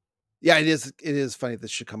so. Yeah, it is funny this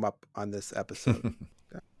should come up on this episode.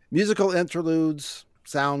 Musical interludes,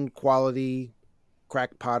 sound quality,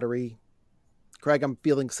 crack pottery. Craig, I'm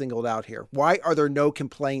feeling singled out here. Why are there no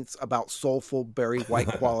complaints about soulful Barry White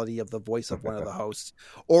quality of the voice of one of the hosts,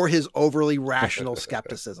 or his overly rational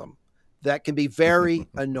skepticism? That can be very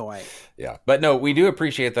annoying. Yeah. But no, we do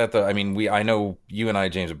appreciate that, though. I mean, I know you and I,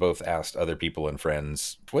 James, have both asked other people and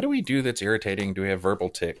friends, what do we do that's irritating? Do we have verbal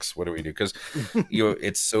tics? What do we do? Because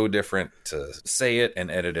it's so different to say it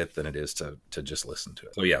and edit it than it is to just listen to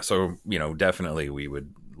it. So yeah, definitely we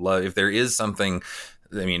would love, if there is something,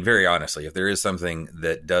 I mean, very honestly, if there is something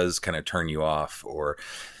that does kind of turn you off, or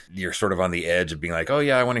you're sort of on the edge of being like, oh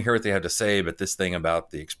yeah, I want to hear what they have to say, but this thing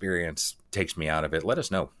about the experience takes me out of it, let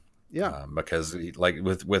us know. Yeah, because like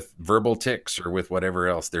with verbal tics or with whatever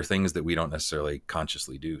else, there are things that we don't necessarily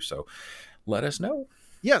consciously do. So let us know.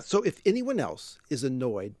 Yeah. So if anyone else is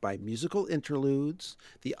annoyed by musical interludes,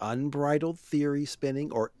 the unbridled theory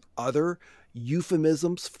spinning, or other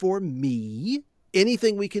euphemisms for me,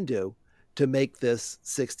 anything we can do to make this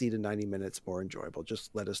 60 to 90 minutes more enjoyable. Just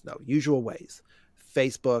let us know. Usual ways: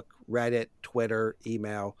 Facebook, Reddit, Twitter,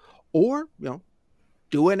 email, or,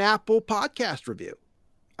 do an Apple podcast review.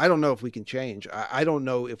 I don't know if we can change. I don't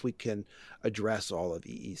know if we can address all of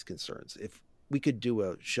EE's concerns. If we could do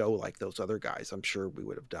a show like those other guys, I'm sure we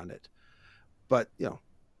would have done it. But,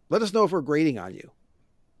 let us know if we're grading on you.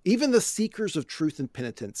 Even the seekers of truth and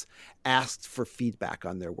penitence asked for feedback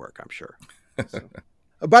on their work, I'm sure. So.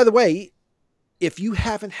 By the way, if you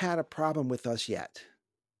haven't had a problem with us yet,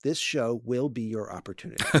 this show will be your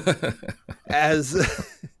opportunity.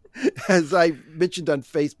 As I mentioned on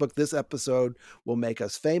Facebook, this episode will make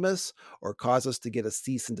us famous or cause us to get a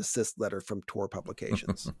cease and desist letter from Tor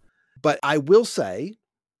Publications. But I will say,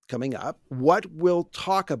 coming up, what we'll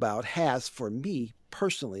talk about has, for me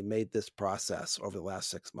personally, made this process over the last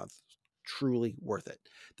 6 months truly worth it.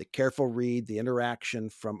 The careful read, the interaction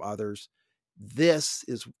from others. This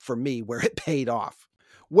is, for me, where it paid off.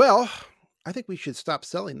 Well, I think we should stop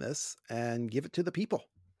selling this and give it to the people.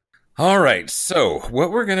 All right, so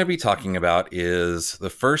what we're going to be talking about is the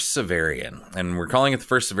first Severian, and we're calling it the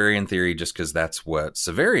first Severian theory just because that's what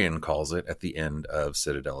Severian calls it at the end of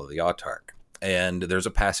Citadel of the Autarch. And there's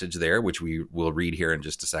a passage there, which we will read here in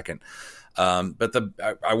just a second. But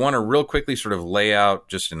I want to real quickly sort of lay out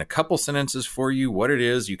just in a couple sentences for you what it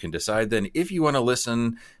is. You can decide then if you want to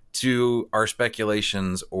listen to our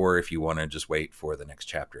speculations or if you want to just wait for the next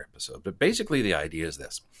chapter episode. But basically the idea is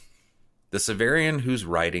this. The Severian who's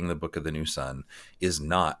writing the Book of the New Sun is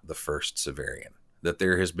not the first Severian. That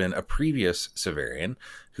there has been a previous Severian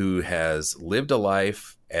who has lived a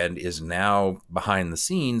life and is now behind the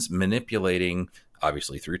scenes manipulating,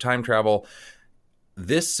 obviously through time travel,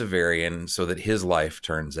 this Severian so that his life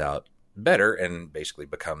turns out better and basically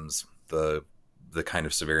becomes the kind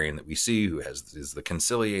of Severian that we see who is the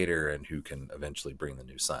conciliator and who can eventually bring the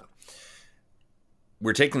new sun.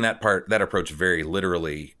 We're taking that approach very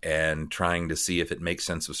literally and trying to see if it makes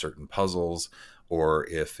sense of certain puzzles or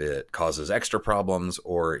if it causes extra problems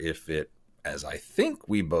or if it, as I think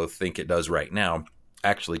we both think it does right now,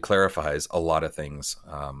 actually clarifies a lot of things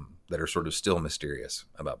that are sort of still mysterious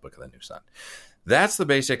about Book of the New Sun. That's the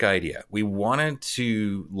basic idea. We wanted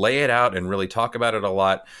to lay it out and really talk about it a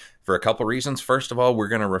lot for a couple reasons. First of all, we're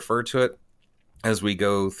going to refer to it as we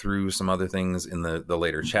go through some other things in the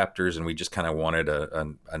later chapters, and we just kind of wanted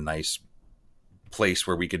a nice place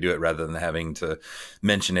where we could do it rather than having to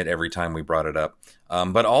mention it every time we brought it up.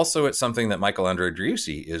 But also it's something that Michael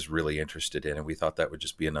Andreadriussi is really interested in, and we thought that would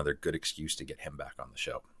just be another good excuse to get him back on the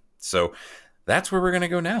show. So that's where we're going to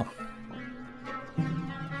go now.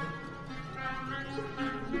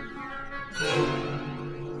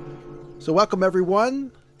 So welcome,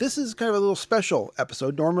 everyone. This is kind of a little special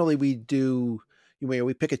episode. Normally we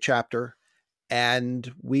pick a chapter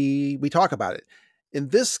and we talk about it. In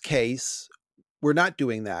this case, we're not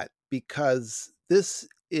doing that because this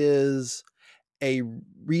is a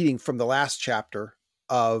reading from the last chapter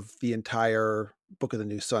of the entire Book of the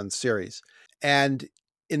New Sun series. And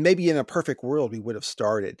maybe in a perfect world, we would have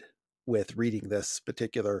started with reading this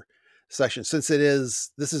particular section, since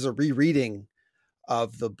this is a rereading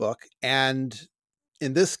of the book. And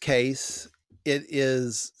in this case, it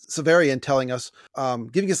is Severian telling us,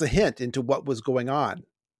 giving us a hint into what was going on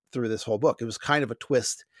through this whole book. It was kind of a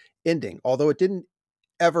twist ending, although it didn't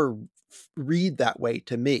ever read that way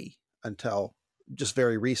to me until just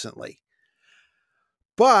very recently.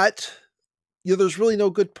 But there's really no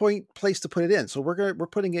good place to put it in. So we're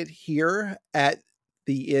putting it here at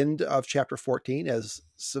the end of chapter 14 as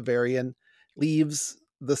Severian leaves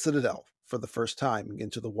the Citadel for the first time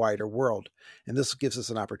into the wider world. And this gives us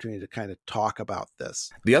an opportunity to kind of talk about this.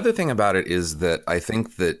 The other thing about it is that I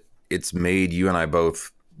think that it's made you and I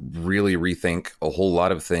both really rethink a whole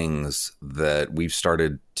lot of things that we've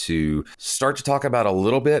started to talk about a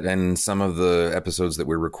little bit, and some of the episodes that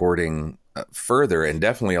we're recording further, and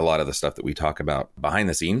definitely a lot of the stuff that we talk about behind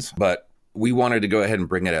the scenes. But we wanted to go ahead and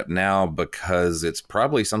bring it up now because it's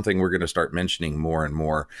probably something we're going to start mentioning more and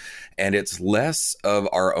more. And it's less of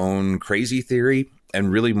our own crazy theory and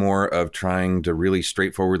really more of trying to really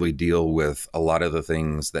straightforwardly deal with a lot of the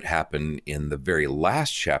things that happen in the very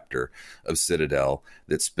last chapter of Citadel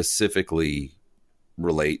that specifically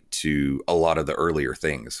relate to a lot of the earlier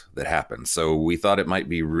things that happen. So we thought it might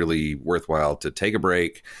be really worthwhile to take a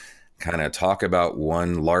break, kind of talk about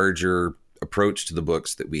one larger approach to the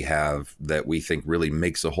books that we have that we think really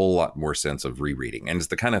makes a whole lot more sense of rereading. And it's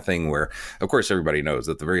the kind of thing where, of course, everybody knows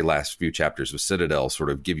that the very last few chapters of Citadel sort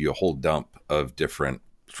of give you a whole dump of different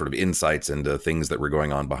sort of insights into things that were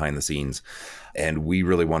going on behind the scenes. And we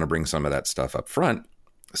really want to bring some of that stuff up front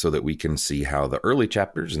so that we can see how the early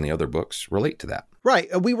chapters in the other books relate to that. Right.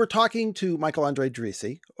 We were talking to Michael Andre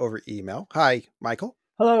Drisi over email. Hi, Michael.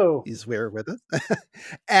 Hello. He's here with us.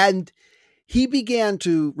 And he began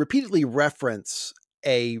to repeatedly reference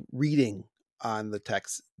a reading on the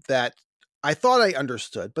text that I thought I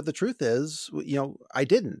understood, but the truth is, I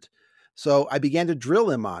didn't. So I began to drill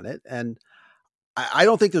him on it, and I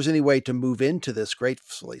don't think there's any way to move into this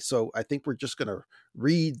gracefully. So I think we're just going to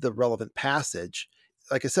read the relevant passage.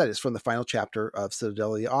 Like I said, it's from the final chapter of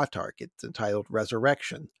Citadel of the Autarch. It's entitled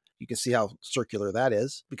Resurrection. You can see how circular that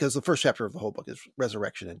is, because the first chapter of the whole book is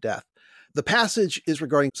resurrection and death. The passage is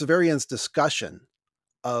regarding Severian's discussion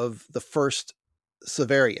of the first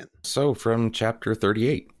Severian. So from chapter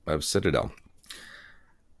 38 of Citadel.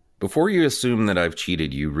 Before you assume that I've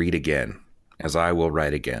cheated you, read again, as I will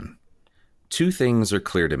write again. 2 things are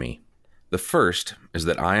clear to me. The first is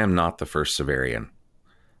that I am not the first Severian.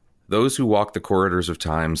 Those who walked the corridors of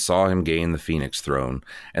time saw him gain the Phoenix throne,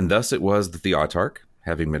 and thus it was that the Autarch,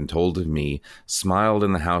 having been told of me, smiled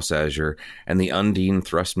in the house azure, and the Undine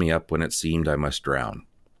thrust me up when it seemed I must drown.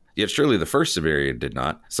 Yet surely the first Severian did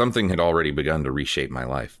not. Something had already begun to reshape my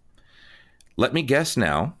life. Let me guess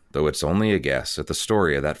now, though it's only a guess, at the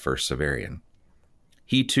story of that first Severian.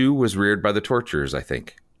 He too was reared by the torturers, I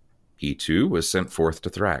think. He too was sent forth to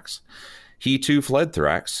Thrax. He too fled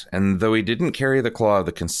Thrax, and though he didn't carry the claw of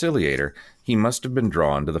the Conciliator, he must have been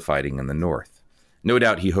drawn to the fighting in the north. No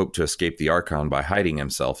doubt he hoped to escape the Archon by hiding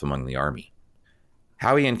himself among the army.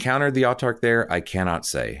 How he encountered the Autarch there, I cannot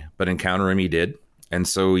say, but encounter him he did, and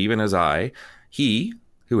so even as he,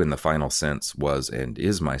 who in the final sense was and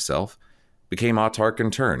is myself, became Autarch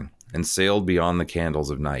in turn, and sailed beyond the candles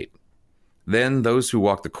of night. Then those who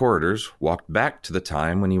walked the corridors walked back to the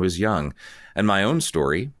time when he was young, and my own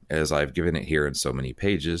story, as I've given it here in so many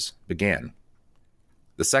pages, began.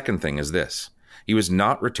 The second thing is this. He was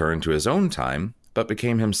not returned to his own time, but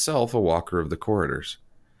became himself a walker of the corridors.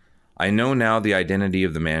 I know now the identity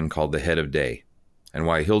of the man called the Head of Day, and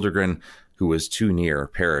why Hildegren, who was too near,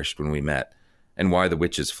 perished when we met, and why the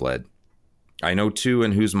witches fled. I know, too,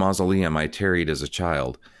 in whose mausoleum I tarried as a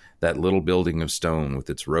child, that little building of stone with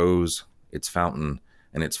its rose, its fountain,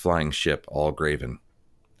 and its flying ship all graven.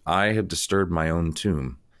 I have disturbed my own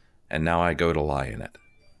tomb, and now I go to lie in it.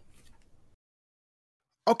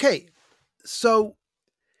 Okay, so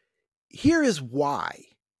here is why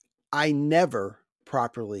I never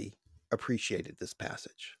properly appreciated this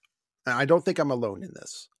passage. And I don't think I'm alone in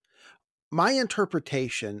this. My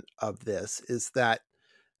interpretation of this is that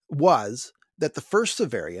the first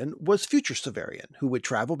Severian was future Severian, who would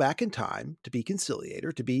travel back in time to be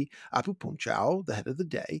Conciliator, to be Apu Punchau, the Head of the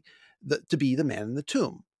Day, to be the man in the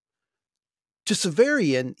tomb. To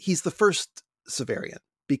Severian, he's the first Severian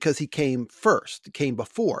because he came first, came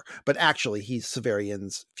before, but actually he's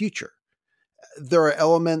Severian's future. There are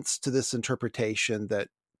elements to this interpretation that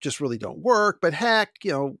just really don't work, but heck,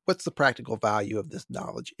 what's the practical value of this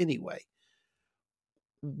knowledge anyway?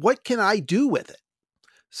 What can I do with it?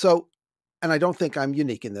 So, and I don't think I'm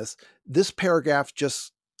unique in this, this paragraph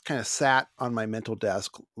just kind of sat on my mental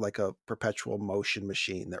desk like a perpetual motion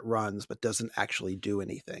machine that runs but doesn't actually do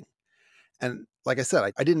anything. And like I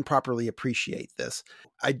said, I didn't properly appreciate this.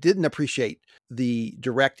 I didn't appreciate the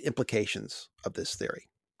direct implications of this theory.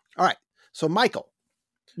 All right. So, Michael.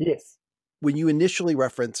 Yes. When you initially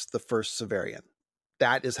referenced the first Severian,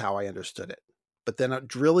 that is how I understood it. But then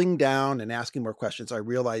drilling down and asking more questions, I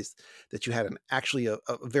realized that you had actually a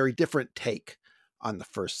very different take on the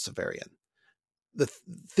first Severian. The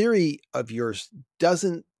theory of yours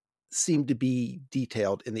doesn't seem to be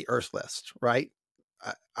detailed in the Earth list, right?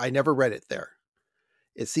 I never read it there.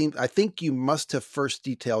 I think you must have first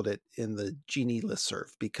detailed it in the Genie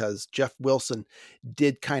listserv because Jeff Wilson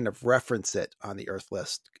did kind of reference it on the Earth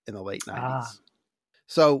list in the late 90s.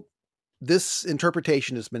 So this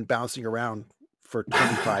interpretation has been bouncing around for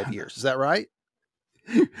 25 years. Is that right?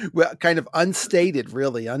 Well, kind of unstated,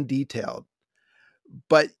 really undetailed,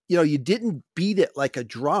 but you didn't beat it like a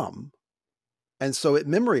drum. And so it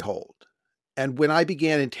memory hold. And when I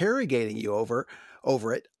began interrogating you over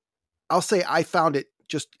it, I'll say I found it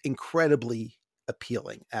just incredibly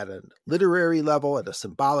appealing at a literary level, at a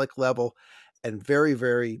symbolic level, and very,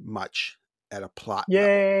 very much at a plot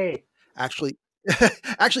level. Actually,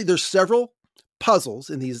 there's several puzzles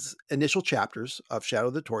in these initial chapters of Shadow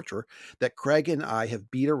of the Torturer that Craig and I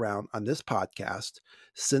have beat around on this podcast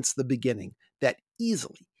since the beginning that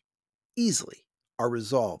easily are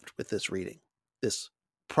resolved with this reading, this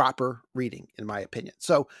proper reading, in my opinion.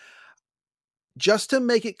 So just to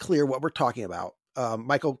make it clear what we're talking about,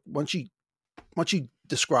 Michael, why don't you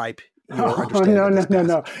describe your understanding of this passage?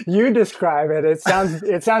 No. You describe it. It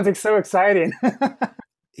sounds so exciting.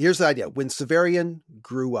 Here's the idea. When Severian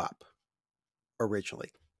grew up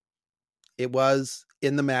originally, it was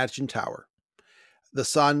in the Magian Tower. The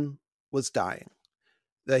sun was dying.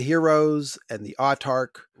 The heroes and the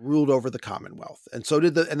Autarch ruled over the Commonwealth, and so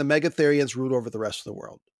did the Megatherians ruled over the rest of the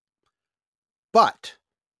world. But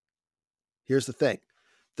here's the thing.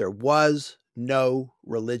 There was no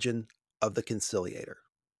religion of the Conciliator.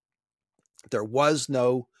 There was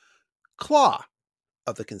no claw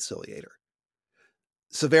of the Conciliator.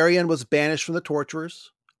 Severian was banished from the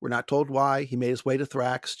Torturers. We're not told why. He made his way to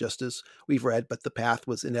Thrax, just as we've read, but the path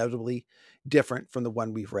was inevitably different from the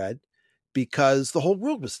one we've read because the whole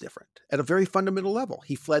world was different at a very fundamental level.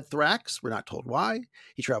 He fled Thrax. We're not told why.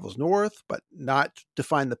 He travels north, but not to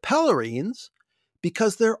find the Pelorines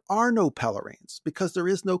because there are no Pelorines, because there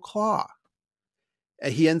is no claw.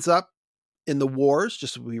 And he ends up in the wars,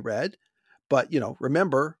 just as we read. But,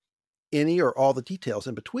 remember, any or all the details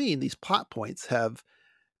in between these plot points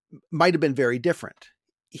might have been very different.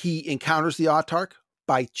 He encounters the Autarch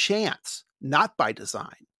by chance, not by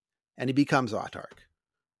design, and he becomes Autarch.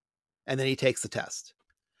 And then he takes the test.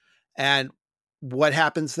 And what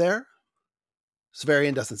happens there?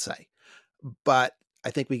 Severian doesn't say, but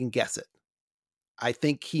I think we can guess it. I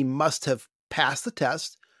think he must have passed the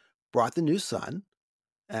test, brought the new sun,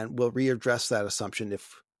 and we'll readdress that assumption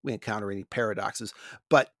if we encounter any paradoxes.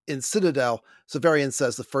 But in Citadel, Severian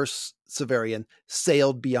says the first Severian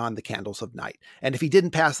sailed beyond the candles of night. And if he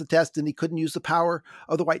didn't pass the test, then he couldn't use the power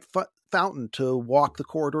of the White Fountain to walk the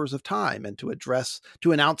corridors of time and to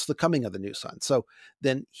announce the coming of the new sun. So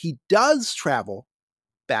then he does travel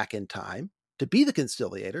back in time to be the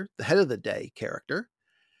Conciliator, the head of the day character.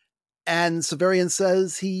 And Severian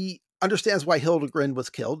says he understands why Hildegrin was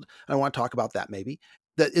killed. I want to talk about that maybe.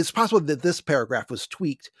 That it's possible that this paragraph was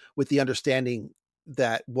tweaked with the understanding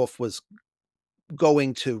that Wolfe was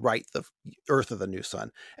going to write the Earth of the New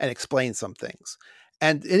Sun and explain some things.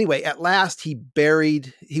 And anyway, at last he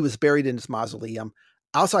was buried in his mausoleum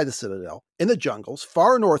outside the Citadel in the jungles,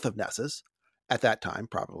 far north of Nessus at that time,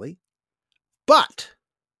 probably. But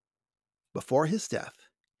before his death,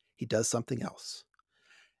 he does something else.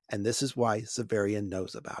 And this is why Severian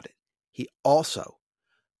knows about it. He also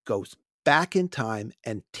goes back in time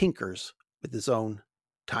and tinkers with his own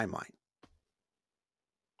timeline.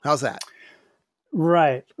 How's that?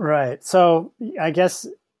 Right. So I guess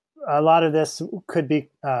a lot of this could be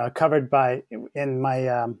covered in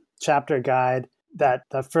my chapter guide that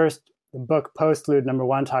the book Postlude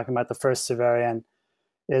 #1, talking about the first Severian,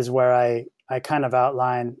 is where I kind of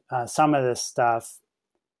outline some of this stuff.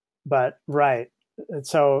 But right.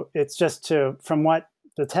 So it's just from what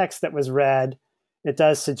the text that was read, it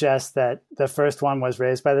does suggest that the first one was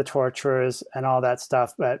raised by the Torturers and all that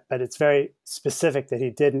stuff, but it's very specific that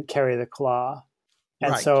he didn't carry the claw.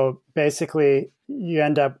 And right. So basically you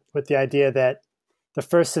end up with the idea that the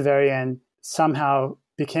first Severian somehow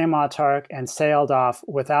became Autarch and sailed off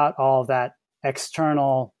without all that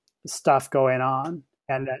external stuff going on.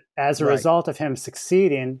 And that as a result of him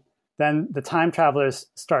succeeding, then the time travelers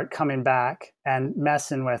start coming back and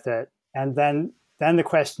messing with it. And then the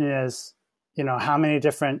question is, how many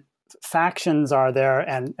different factions are there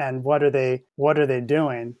and what are they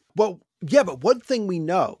doing? Well, yeah, but one thing we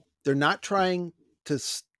know, they're not trying to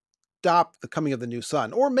stop the coming of the new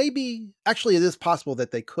sun, or maybe actually it is possible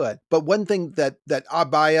that they could. But one thing that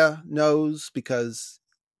Abaya knows, because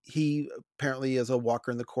he apparently is a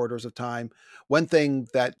walker in the corridors of time. One thing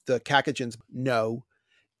that the Cacogens know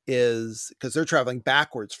is, because they're traveling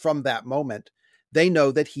backwards from that moment, they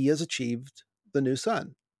know that he has achieved the new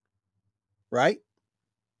sun. Right?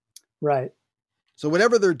 Right. So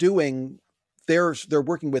whatever they're doing, they're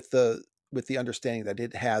working with the understanding that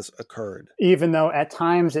it has occurred. Even though at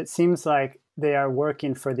times it seems like they are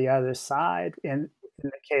working for the other side. In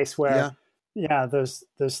the case where, those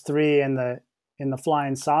three in the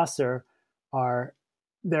flying saucer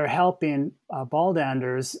they're helping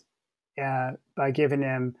Baldanders by giving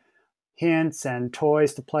him hints and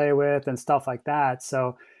toys to play with and stuff like that.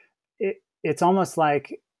 So it's almost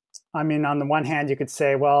like, on the one hand, you could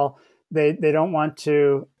say, well, they don't want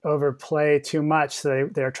to overplay too much, so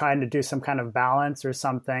they're trying to do some kind of balance or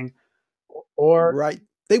something. Or right,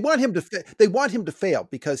 they want him to fail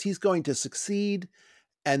because he's going to succeed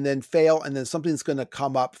and then fail, and then something's going to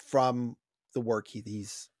come up from the work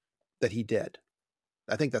that he did.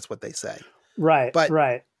 I think that's what they say. Right,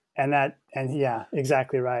 right, and yeah,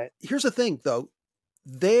 exactly right. Here's the thing, though,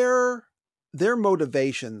 their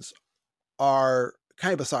motivations are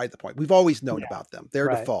kind of beside the point. We've always known about them. Their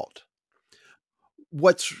default.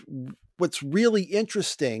 what's really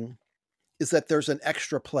interesting is that there's an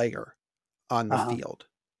extra player on the field.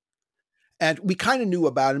 And we kind of knew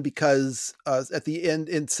about him because at the end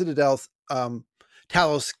in Citadel,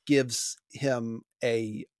 Talos gives him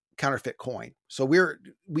a counterfeit coin. So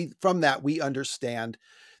from that, we understand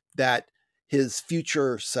that his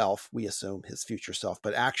future self, we assume his future self,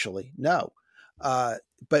 but actually, no.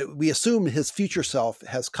 But we assume his future self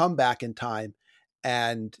has come back in time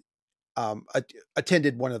and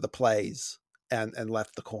attended one of the plays and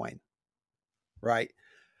left the coin. Right.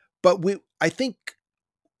 But I think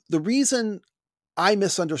the reason I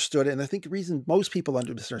misunderstood it, and I think the reason most people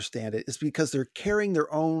misunderstand it, is because they're carrying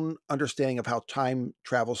their own understanding of how time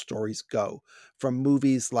travel stories go from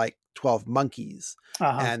movies like 12 Monkeys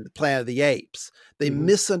and Planet of the Apes. They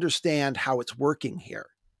misunderstand how it's working here.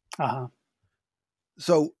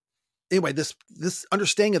 So anyway, this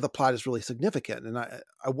understanding of the plot is really significant. And I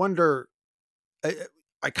wonder,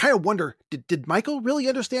 I kind of wonder, did Michael really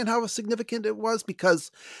understand how significant it was?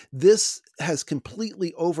 Because this has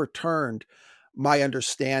completely overturned my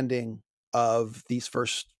understanding of these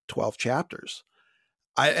first 12 chapters.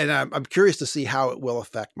 I'm curious to see how it will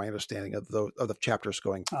affect my understanding of the chapters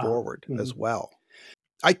going forward as well.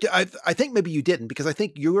 I think maybe you didn't, because I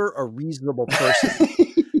think you're a reasonable person.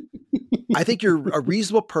 I think you're a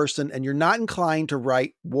reasonable person, and you're not inclined to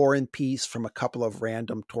write War and Peace from a couple of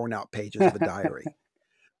random torn out pages of a diary.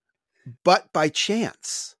 But by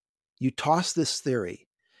chance, you toss this theory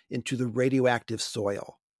into the radioactive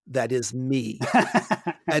soil that is me.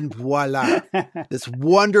 And voila, this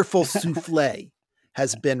wonderful souffle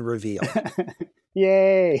has been revealed.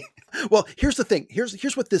 Yay. Well, here's the thing.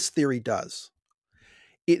 Here's what this theory does.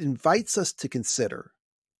 It invites us to consider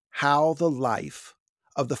how the life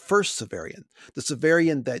of the first Severian, the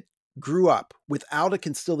Severian that grew up without a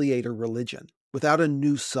conciliator religion, without a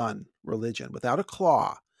new sun religion, without a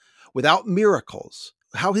claw, without miracles,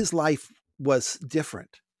 how his life was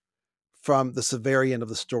different from the Severian of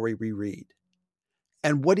the story we read.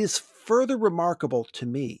 And what is further remarkable to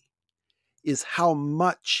me is how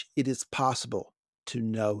much it is possible to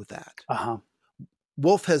know that.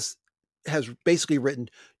 Wolfe has basically written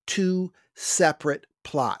two separate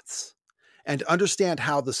plots. And to understand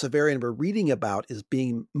how the Severian we're reading about is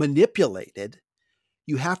being manipulated,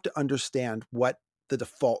 you have to understand what the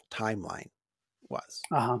default timeline was.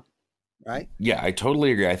 Right? Yeah, I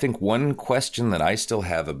totally agree. I think one question that I still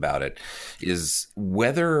have about it is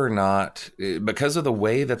whether or not, because of the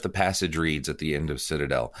way that the passage reads at the end of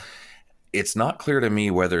Citadel, it's not clear to me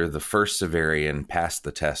whether the first Severian passed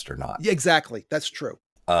the test or not. Exactly. That's true.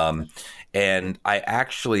 And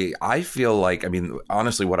I feel like, I mean,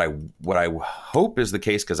 honestly, what I hope is the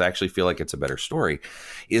case, because I actually feel like it's a better story,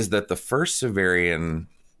 is that the first Severian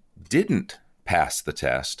didn't pass the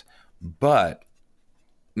test, but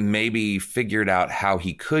maybe figured out how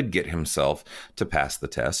he could get himself to pass the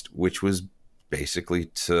test, which was basically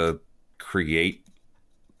to create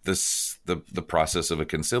the process of a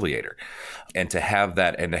conciliator, and to have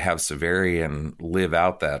that, and to have Severian live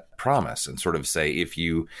out that promise and sort of say, if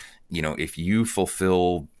you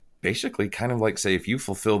fulfill, basically kind of like say, if you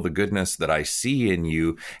fulfill the goodness that I see in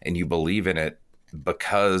you and you believe in it,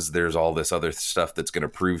 because there's all this other stuff that's going to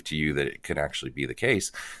prove to you that it could actually be the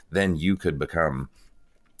case, then you could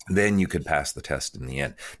pass the test in the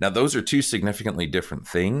end. Now, those are two significantly different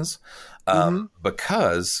things,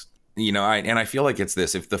 because, I feel like it's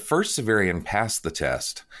this: if the first Severian passed the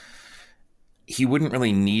test, he wouldn't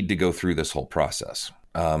really need to go through this whole process.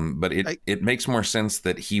 But it makes more sense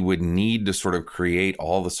that he would need to sort of create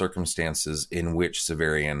all the circumstances in which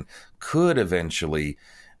Severian could eventually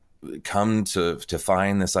come to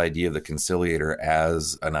find this idea of the conciliator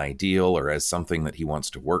as an ideal, or as something that he wants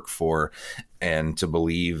to work for, and to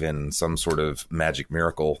believe in some sort of magic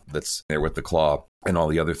miracle that's there with the claw and all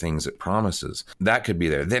the other things it promises. That could be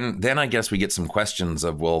there. Then I guess we get some questions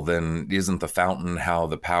of, well, then isn't the fountain how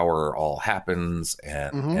the power all happens,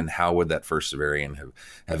 and how would that first Severian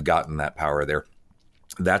have gotten that power there?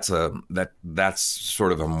 That's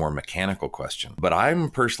sort of a more mechanical question. But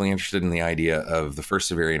I'm personally interested in the idea of the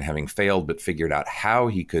first Severian having failed but figured out how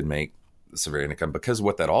he could make the Severian come, because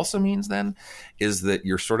what that also means then is that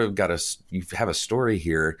you have a story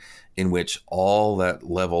here in which all that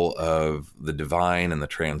level of the divine and the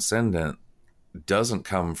transcendent doesn't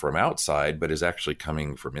come from outside, but is actually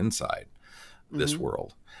coming from inside this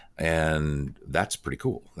world. And that's pretty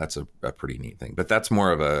cool. That's a pretty neat thing. But that's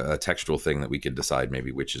more of a textual thing that we could decide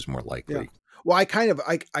maybe which is more likely. Yeah. Well, I kind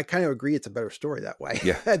of agree it's a better story that way.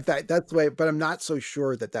 Yeah. That's the way, but I'm not so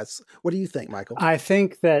sure that's, what do you think, Michael? I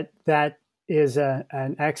think that is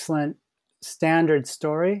an excellent standard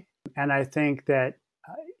story. And I think that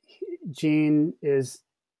Gene is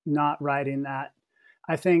not writing that.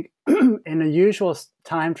 I think in a usual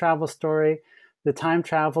time travel story, the time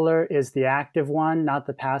traveler is the active one, not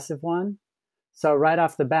the passive one. So right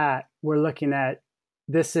off the bat, we're looking at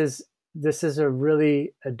this is a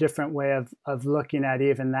really a different way of looking at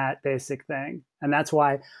even that basic thing, and that's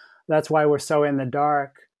why we're so in the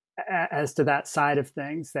dark as to that side of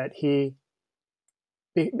things. That he,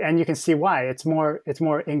 and you can see why it's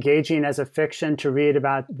more engaging as a fiction to read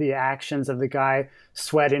about the actions of the guy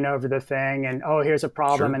sweating over the thing, and oh, here's a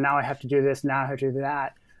problem, Sure. and now I have to do this, now I have to do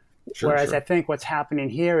that. Sure, Whereas sure. I think what's happening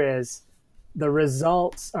here is the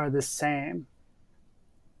results are the same.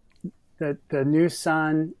 The new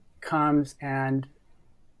sun comes and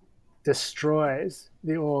destroys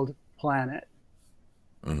the old planet.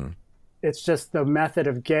 Mm-hmm. It's just the method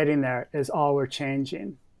of getting there is all we're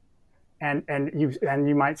changing. And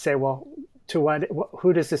you might say, well, to what?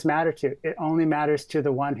 Who does this matter to? It only matters to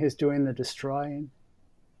the one who's doing the destroying.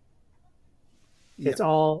 Yeah. It's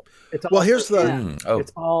all. Well, here's for the- him. Oh,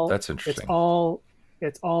 it's all. that's interesting.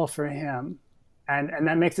 It's all for him, and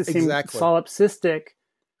that makes it seem Exactly. solipsistic,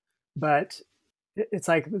 but it's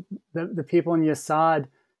like the people in Yesod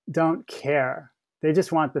don't care. They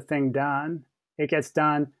just want the thing done. It gets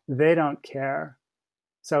done. They don't care.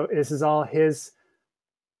 So this is all his.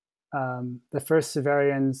 The first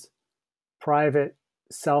Severian's private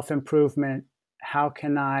self-improvement. How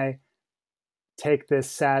can I take this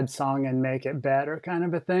sad song and make it better, kind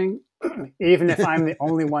of a thing? Even if I'm the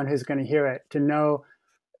only one who's going to hear it, to know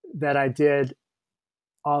that I did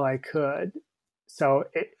all I could. So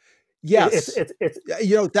Yes. it's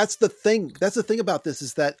That's the thing. That's the thing about this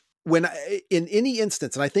is that when in any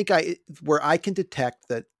instance, and I think where I can detect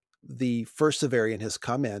that the first Severian has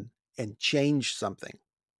come in and changed something,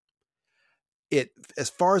 as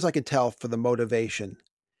far as I can tell for the motivations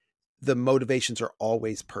are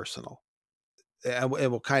always personal. And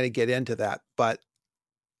we'll kind of get into that, but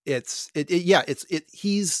he's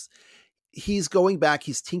going back,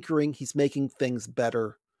 he's tinkering, he's making things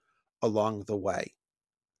better along the way.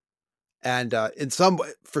 And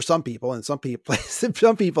for some people, I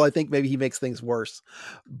think maybe he makes things worse,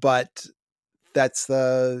 but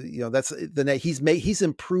he's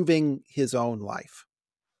improving his own life,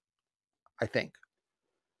 I think.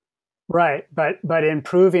 right, but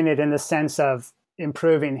improving it in the sense of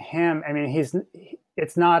improving him. I mean,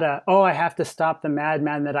 it's not I have to stop the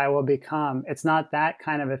madman that I will become. It's not that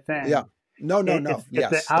kind of a thing. Yeah. No. If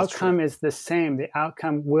Yes, the outcome is the same, the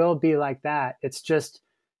outcome will be like that. It's just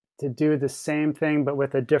to do the same thing, but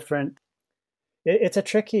with a different,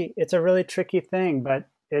 it's a really tricky thing, but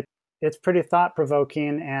it's pretty thought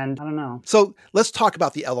provoking. And I don't know. So let's talk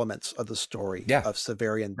about the elements of the story Yeah. of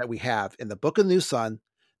Severian that we have in the Book of the New Sun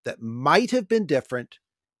that might have been different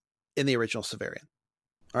in the original Severian.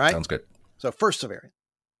 All right. Sounds good. So first Severian,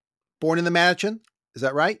 born in the Mansion. Is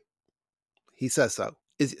that right? He says so.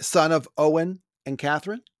 Is son of Owen and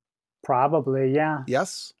Catherine? Probably. Yeah.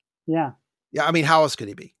 Yes. Yeah. Yeah. I mean, how else could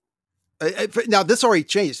he be? Now this already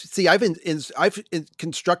changed. See, I've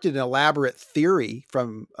constructed an elaborate theory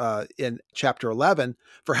from in chapter 11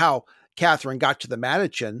 for how Catherine got to the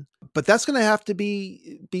Mansion, but that's going to have to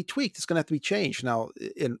be tweaked. It's going to have to be changed now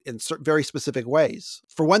in very specific ways.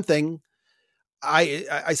 For one thing,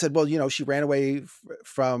 I said, well, she ran away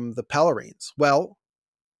from the Pellerines. Well,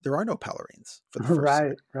 there are no Pellerines for the first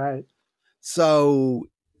Right. Right. So,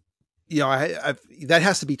 that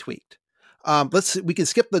has to be tweaked. We can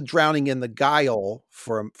skip the drowning in the Guile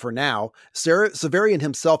for now. Severian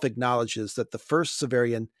himself acknowledges that the first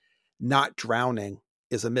Severian not drowning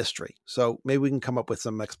is a mystery. So maybe we can come up with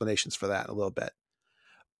some explanations for that in a little bit.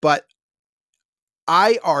 But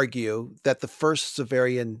I argue that the first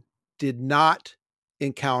Severian did not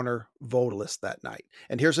encounter Vodalus that night.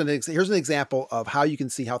 And here's an example of how you can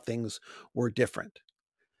see how things were different.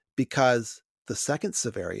 Because the second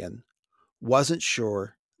Severian wasn't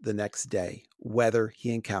sure the next day whether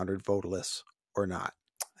he encountered Vodalus or not.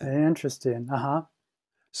 Interesting. Uh-huh.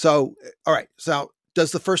 So, all right. So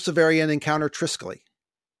does the first Severian encounter Triskelly?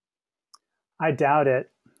 I doubt it.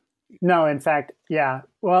 No, in fact, yeah.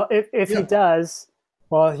 Well, if he does,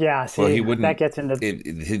 well, yeah. See, Well, he wouldn't. That gets into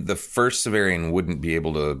the first Severian wouldn't be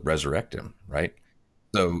able to resurrect him, right?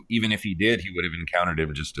 So even if he did, he would have encountered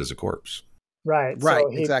him just as a corpse. right. Right.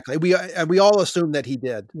 So Exactly. We all assume that he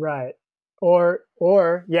did. Right. Or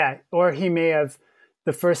he may have,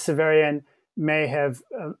 the first Severian may have,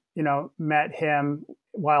 met him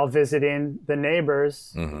while visiting the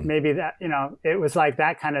neighbors. Mhm. Maybe that, it was like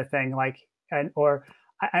that kind of thing.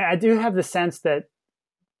 I do have the sense that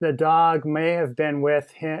the dog may have been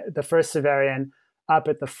with him, the first Severian, up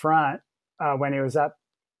at the front when he was up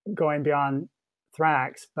going beyond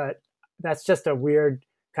Thrax, but that's just a weird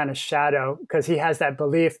kind of shadow because he has that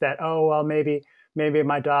belief that, oh, well, maybe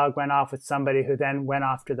my dog went off with somebody who then went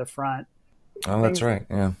off to the front. Oh, that's right.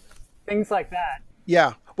 Yeah. Things like that.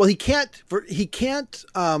 Yeah. Well, he can't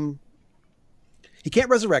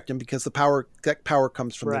resurrect him because that power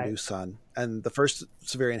comes from the new sun, and the first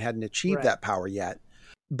Severian hadn't achieved that power yet.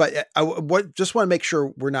 But I just want to make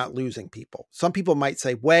sure we're not losing people. Some people might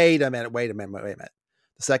say, wait a minute. The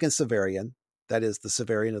second Severian, that is the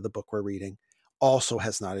Severian of the book we're reading, also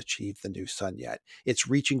has not achieved the new sun yet. It's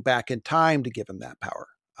reaching back in time to give him that power.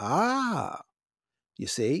 Ah, you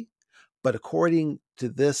see? But according to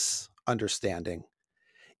this understanding,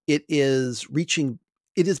 it is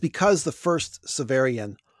because the first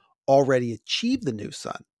Severian already achieved the new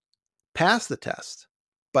sun, passed the test,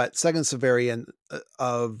 but second Severian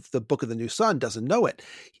of the Book of the New Sun doesn't know it.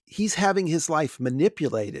 He's having his life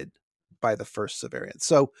manipulated by the first Severian.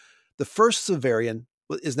 So the first Severian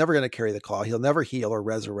is never going to carry the claw. He'll never heal or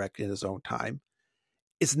resurrect in his own time.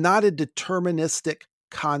 It's not a deterministic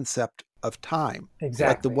concept of time,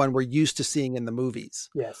 like the one we're used to seeing in the movies.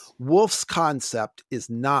 Yes. Wolf's concept is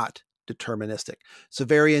not deterministic.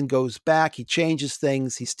 Severian goes back, he changes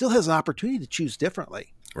things. He still has an opportunity to choose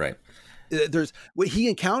differently. Right. He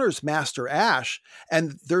encounters Master Ash,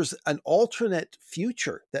 and there's an alternate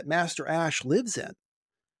future that Master Ash lives in.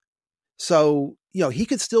 So, he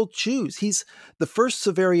could still choose. The first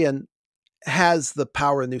Severian has the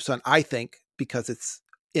power of the new sun, I think, because it's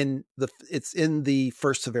in the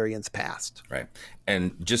first Severian's past. Right.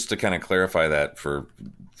 And just to kind of clarify that for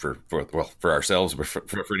ourselves, but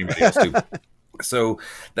for anybody else too. So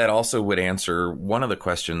that also would answer one of the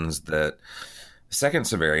questions that second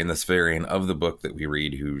Severian, the Severian of the book that we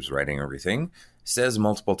read, who's writing everything, says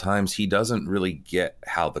multiple times he doesn't really get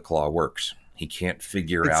how the claw works. He can't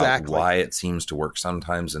figure out why it seems to work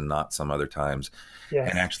sometimes and not some other times. Yes.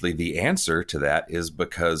 And actually the answer to that is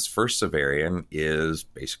because first Severian is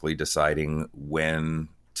basically deciding when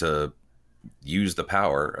to use the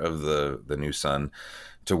power of the new sun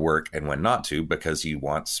to work and when not to, because he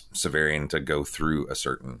wants Severian to go through a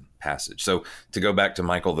certain passage. So to go back to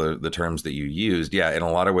Michael, the terms that you used, in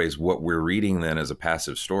a lot of ways, what we're reading then is a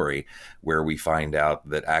passive story where we find out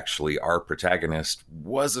that actually our protagonist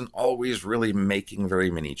wasn't always really making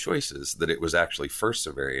very many choices, that it was actually first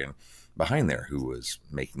Severian behind there who was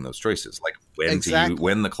making those choices, like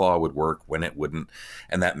when the claw would work, when it wouldn't.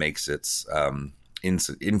 And that makes its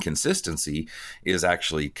inconsistency is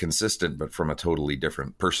actually consistent, but from a totally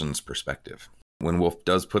different person's perspective. When Wolf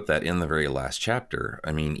does put that in the very last chapter,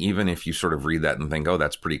 I mean, even if you sort of read that and think, oh,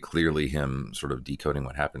 that's pretty clearly him sort of decoding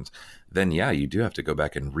what happens, then you do have to go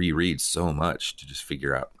back and reread so much to just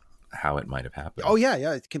figure out how it might have happened. Oh, yeah.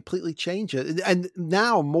 It completely changed it. And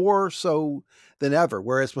now more so than ever.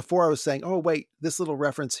 Whereas before I was saying, oh, wait, this little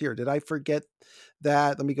reference here, did I forget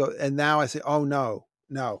that? Let me go. And now I say, oh, no.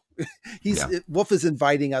 Wolf is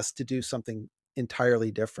inviting us to do something entirely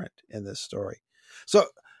different in this story. So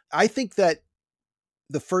I think that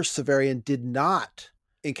the first Severian did not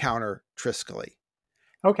encounter Triskele.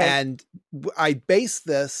 Okay. And I base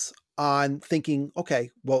this on thinking, okay,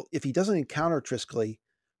 well, if he doesn't encounter Triskele,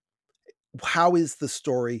 how is the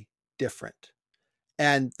story different?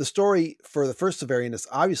 And the story for the first Severian is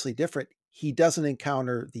obviously different. He doesn't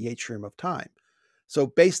encounter the Atrium of Time. So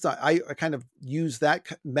based on, I kind of use that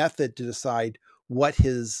method to decide what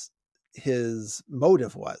his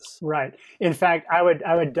motive was. Right. In fact, I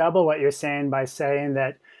would double what you're saying by saying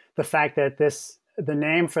that the fact that the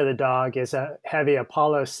name for the dog is a heavy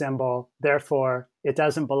Apollo symbol, therefore it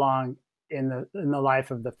doesn't belong in the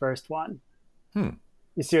life of the first one.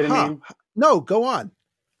 You see what I mean? No, go on.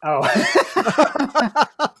 Oh.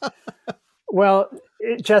 Well,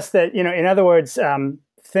 just that, in other words,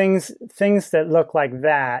 things that look like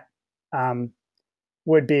that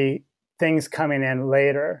would be things coming in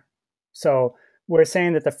later. So we're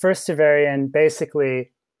saying that the first Severian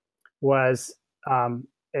basically was a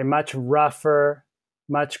much rougher,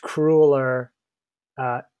 much crueler,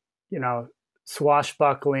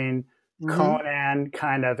 swashbuckling Conan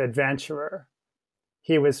kind of adventurer.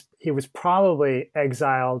 He was probably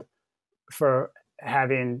exiled for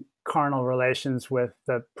having carnal relations with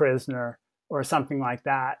the prisoner or something like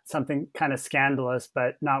that, something kind of scandalous,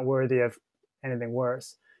 but not worthy of anything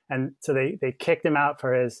worse. And so they kicked him out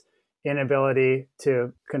for his inability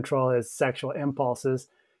to control his sexual impulses.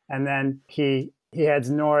 And then he heads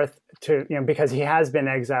north to, because he has been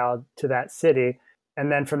exiled to that city.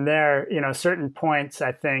 And then from there, certain points,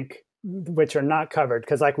 I think, which are not covered,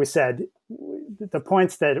 because like we said, the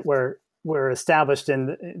points that were were established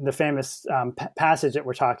in the famous passage that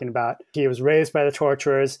we're talking about. He was raised by the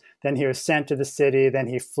torturers, then he was sent to the city, then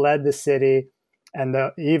he fled the city, and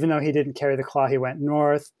even though he didn't carry the claw, he went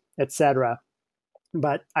north, etc.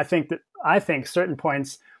 But I think certain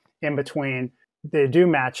points in between, they do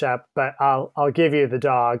match up, but I'll give you the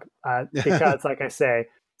dog because, like I say,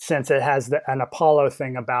 since it has an Apollo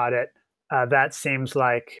thing about it, that seems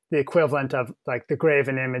like the equivalent of like the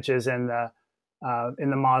graven images in the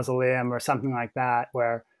mausoleum or something like that,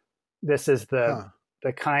 where this is the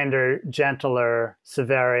kinder, gentler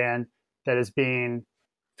Severian that is being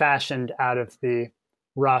fashioned out of the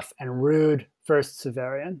rough and rude first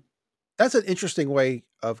Severian. That's an interesting way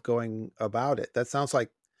of going about it. That sounds like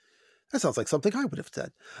something I would have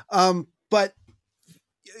said. But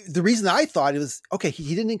the reason I thought it was, okay,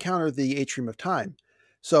 he didn't encounter the Atrium of Time.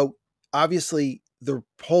 So obviously the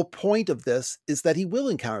whole point of this is that he will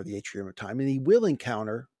encounter the Atrium of Time and he will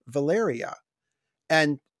encounter Valeria.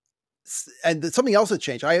 And something else had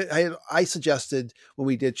changed. I suggested when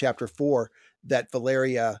we did chapter 4 that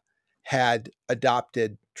Valeria had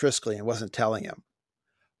adopted Triskley and wasn't telling him.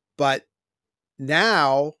 But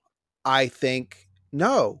now I think,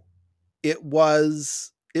 no, it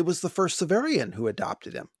was the first Severian who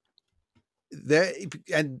adopted him.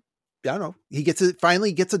 And I don't know, he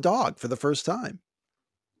finally gets a dog for the first time.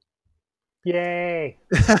 Yay.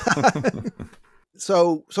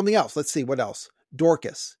 So something else. Let's see, what else?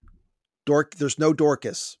 Dorcas. There's no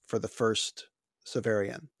Dorcas for the first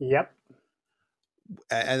Severian. Yep.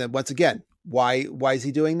 And then once again, why is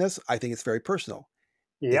he doing this? I think it's very personal.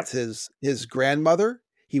 Yep. It's his grandmother.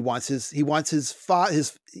 He knows his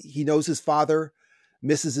father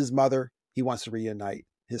misses his mother. He wants to reunite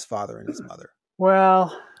his father and his mother.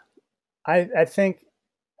 Well, I think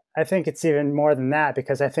it's even more than that,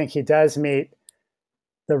 because I think he does meet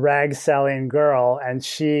the rag selling girl, and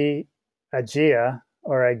she, Agia,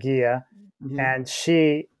 mm-hmm. and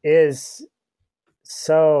she is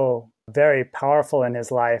so very powerful in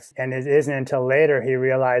his life. And it isn't until later he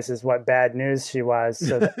realizes what bad news she was.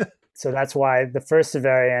 So that's why the first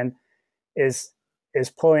Severian is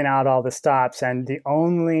pulling out all the stops, and the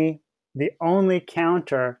only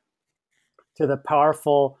counter to the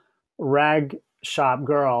powerful rag shop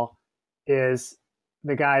girl is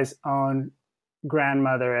the guy's own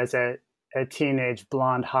grandmother as a teenage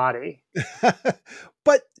blonde hottie.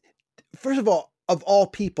 But first of all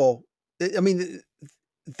people, I mean,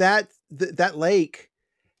 that lake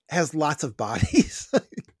has lots of bodies.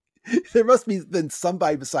 There must be been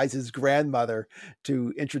somebody besides his grandmother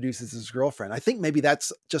to introduce as his girlfriend. I think maybe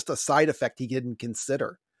that's just a side effect he didn't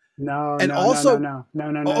consider. No. Think about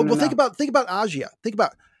Agia. Think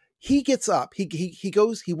about, he gets up,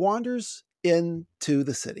 he wanders into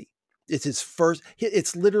the city. It's his first,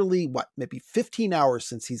 it's literally maybe 15 hours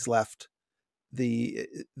since he's left the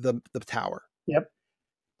tower. Yep.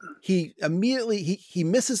 He immediately, he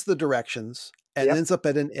misses the directions and ends up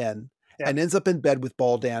at an inn. Yep. And ends up in bed with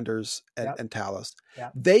Baldanders and Talos.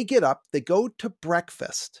 Yep. They get up, they go to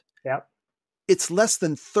breakfast. Yep. It's less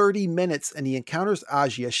than 30 minutes and he encounters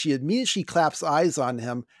Agia. She immediately claps eyes on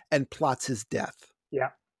him and plots his death. Yeah.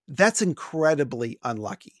 That's incredibly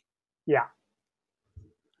unlucky. Yeah.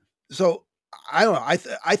 So I don't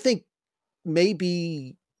know. I think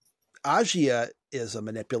maybe Agia is a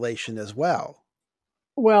manipulation as well.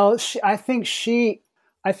 Well, I think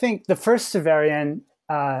the first Severian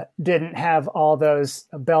didn't have all those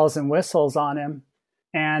bells and whistles on him.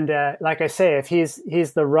 And like I say, if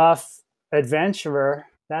he's the rough adventurer,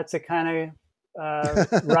 that's a kind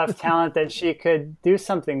of rough talent that she could do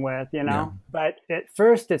something with, you know? Yeah. But at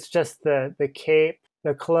first it's just the cape,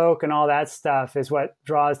 the cloak and all that stuff is what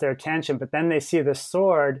draws their attention. But then they see the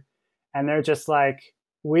sword and they're just like,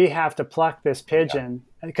 we have to pluck this pigeon,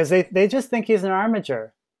 because they just think he's an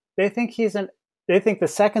armiger. They think the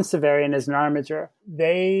second Severian is an armiger.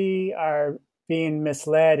 They are being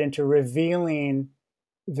misled into revealing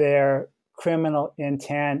their criminal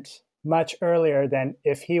intent much earlier than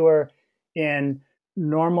if he were in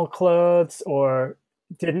normal clothes or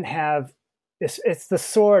didn't have. It's the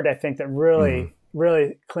sword, I think, that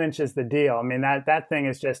really clinches the deal. I mean, that thing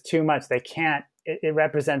is just too much. They can't. It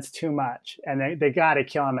represents too much, and they got to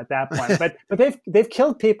kill him at that point. But they've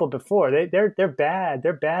killed people before. They're bad.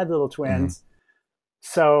 They're bad little twins. Mm-hmm.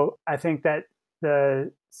 So I think that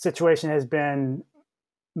the situation has been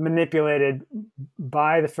manipulated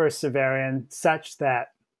by the first Severian such that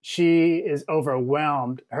she is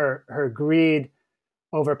overwhelmed. Her greed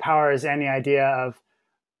overpowers any idea of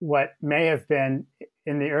what may have been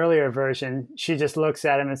in the earlier version. She just looks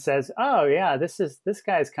at him and says, "Oh yeah, this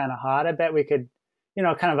guy's kind of hot. I bet we could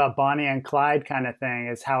kind of a Bonnie and Clyde kind of thing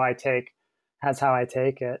is that's how I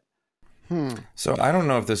take it. So I don't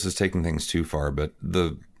know if this is taking things too far, but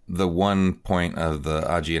the one point of the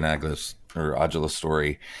Aji and Agila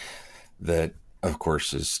story that, of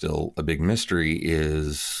course, is still a big mystery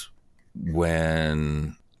is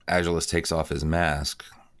when Agilus takes off his mask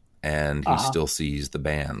and he still sees the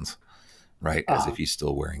bands, right? As if he's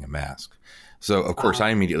still wearing a mask. So, of course, I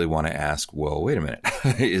immediately want to ask, well, wait a minute.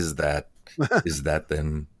 is that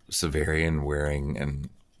then Severian wearing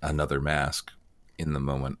another mask in the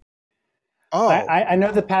moment? Oh, I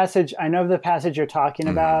know the passage. I know the passage you're talking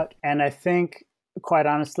about. And I think, quite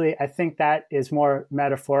honestly, I think that is more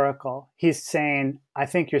metaphorical. He's saying, I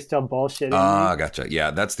think you're still bullshitting me. Gotcha.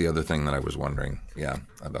 Yeah, that's the other thing that I was wondering. Yeah,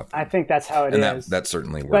 about that. I think that's how it is. That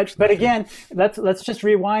certainly works. But again, let's just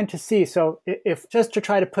rewind to see. So if just to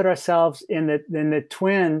try to put ourselves in the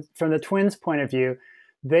twins, from the twins' point of view,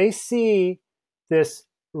 they see this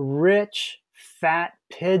rich, fat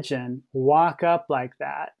pigeon walk up like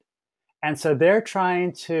that. And so they're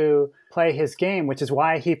trying to play his game, which is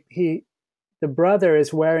why the brother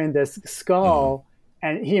is wearing this skull,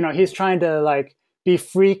 and he's trying to like be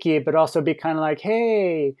freaky, but also be kind of like,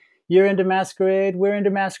 hey, you're into masquerade, we're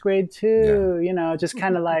into masquerade too. Just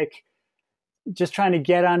kind of like, just trying to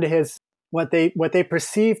get onto his what they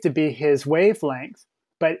perceive to be his wavelength.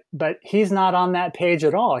 But he's not on that page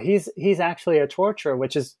at all. He's actually a torturer,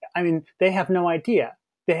 which is, I mean, they have no idea.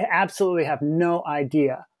 They absolutely have no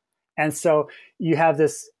idea. And so you have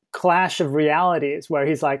this clash of realities where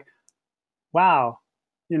he's like, wow,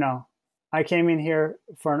 I came in here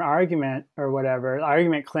for an argument or whatever,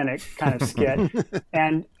 argument clinic kind of skit.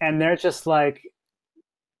 and they're just like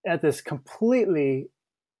at this completely,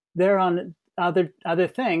 they're on other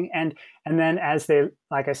thing. And then as they,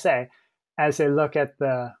 like I say, as they look at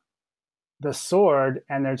the sword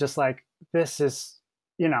and they're just like, this is,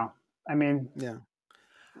 I mean, yeah.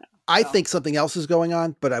 I think something else is going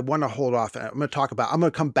on, but I want to hold off. I'm going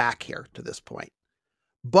to come back here to this point.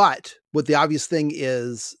 But what the obvious thing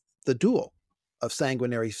is the duel of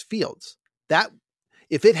Sanguinary's Fields. That,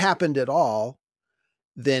 if it happened at all,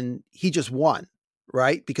 then he just won,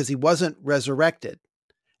 right? Because he wasn't resurrected.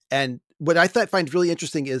 And what I find really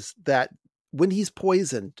interesting is that when he's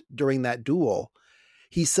poisoned during that duel,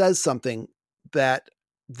 he says something that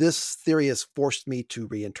this theory has forced me to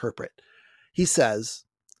reinterpret. He says,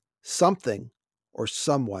 something or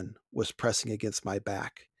someone was pressing against my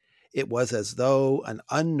back. It was as though an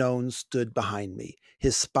unknown stood behind me,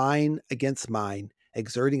 his spine against mine,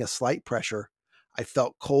 exerting a slight pressure. I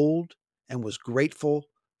felt cold and was grateful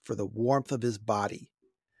for the warmth of his body.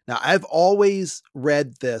 Now, I've always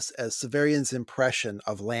read this as Severian's impression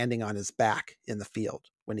of landing on his back in the field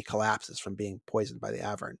when he collapses from being poisoned by the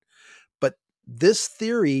Avern. But this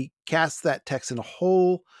theory casts that text in a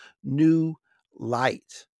whole new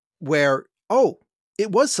light where,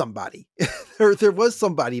 it was somebody. there was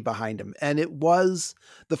somebody behind him, and it was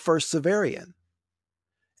the first Severian.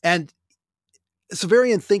 And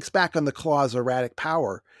Severian thinks back on the claw's erratic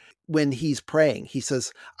power when he's praying. He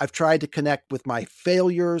says, I've tried to connect with my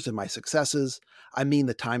failures and my successes. I mean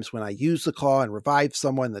the times when I used the claw and revived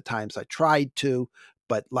someone, the times I tried to,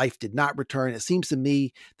 but life did not return. It seems to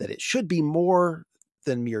me that it should be more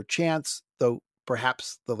than mere chance, though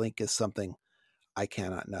perhaps the link is something I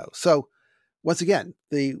cannot know. So once again,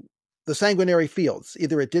 the Sanguinary Fields,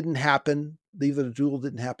 either it didn't happen, either the duel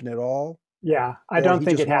didn't happen at all. Yeah, I don't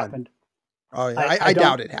think it happened. Oh, yeah. I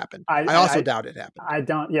doubt it happened. I also doubt it happened. I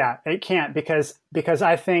don't. Yeah, it can't because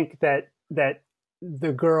I think that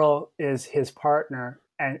the girl is his partner,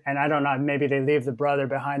 and I don't know. Maybe they leave the brother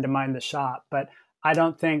behind to mind the shop, but I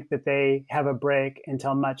don't think that they have a break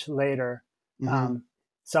until much later. Mm-hmm.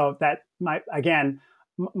 So that my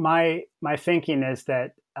thinking is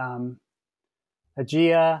that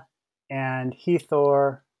Aegea and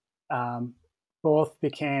Hathor both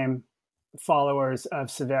became followers of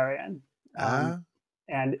Severian.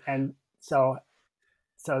 And so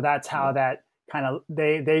that's how that kind of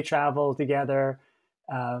they travel together.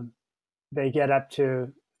 They get up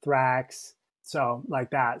to Thrax, so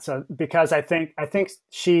like that. So because I think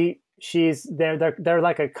she's they're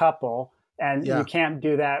like a couple, and you can't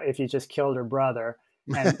do that if you just killed her brother,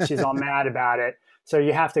 and she's all mad about it. So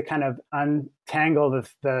you have to kind of untangle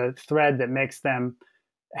the thread that makes them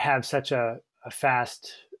have such a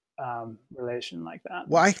fast relation like that.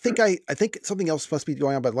 Well, I think something else must be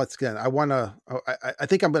going on, but I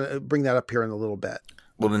think I'm going to bring that up here in a little bit.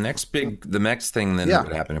 Well, the next thing then that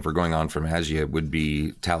would happen if we're going on from Aegea would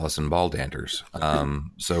be Talus and Baldanders.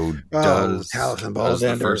 Does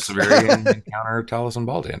the first Severian encounter Talus and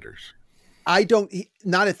Baldanders?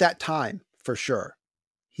 Not at that time for sure.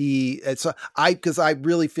 Because I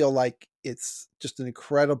really feel like it's just an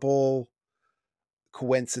incredible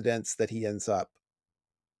coincidence that he ends up,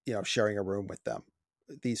 sharing a room with them.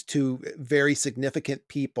 These two very significant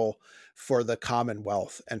people for the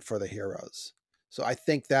Commonwealth and for the heroes. So I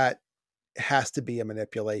think that has to be a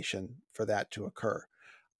manipulation for that to occur.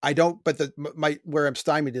 I don't, but where I'm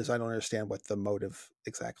stymied is I don't understand what the motive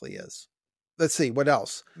exactly is. Let's see, what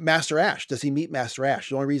else? Master Ash. Does he meet Master Ash?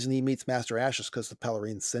 The only reason he meets Master Ash is because the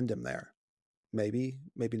Pelorines send him there. Maybe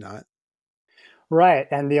not. Right,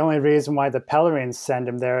 and the only reason why the Pelorines send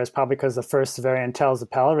him there is probably because the first Severian tells the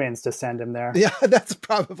Pelorines to send him there. Yeah, that's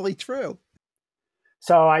probably true.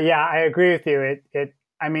 So I agree with you.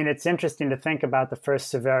 It's interesting to think about the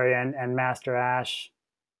first Severian and Master Ash,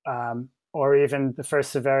 or even the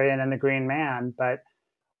first Severian and the Green Man. But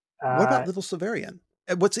what about Little Severian?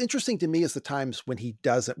 And what's interesting to me is the times when it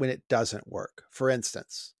doesn't work. For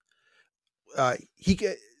instance,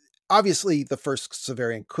 obviously the first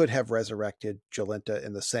Severian could have resurrected Jolenta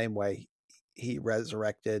in the same way he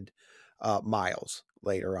resurrected Miles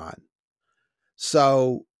later on.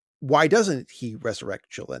 So why doesn't he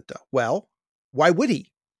resurrect Jolenta? Well, why would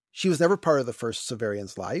he? She was never part of the first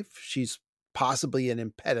Severian's life. She's possibly an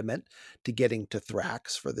impediment to getting to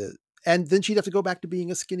Thrax and then she'd have to go back to being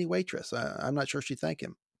a skinny waitress. I'm not sure she'd thank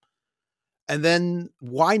him. And then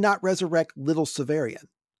why not resurrect Little Severian?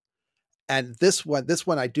 And this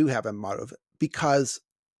one I do have a motive, because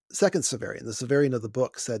second Severian, the Severian of the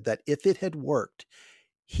book, said that if it had worked,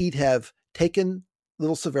 he'd have taken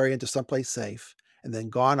Little Severian to someplace safe and then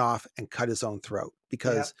gone off and cut his own throat,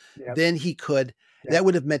 because then he could, that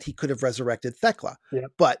would have meant he could have resurrected Thekla.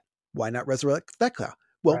 Yep. But why not resurrect Thekla?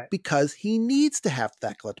 Well, because he needs to have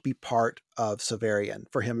Thekla to be part of Severian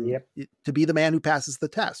for him to be the man who passes the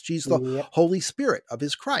test. She's the Holy Spirit of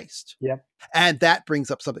his Christ. Yep. And that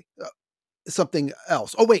brings up something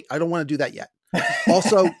else. Oh, wait, I don't want to do that yet.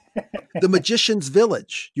 Also, the Magician's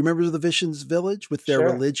Village. You remember the Magician's Village with their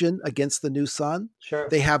religion against the new sun? Sure.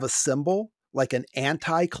 They have a symbol like an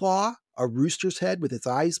anti-claw, a rooster's head with its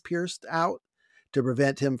eyes pierced out to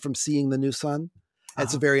prevent him from seeing the new sun. And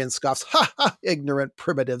Severian scoffs, ignorant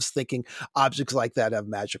primitives thinking objects like that have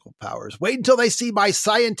magical powers. Wait until they see my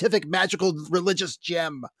scientific, magical, religious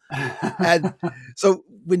gem. And so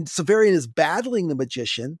when Severian is battling the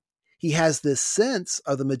magician, he has this sense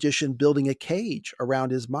of the magician building a cage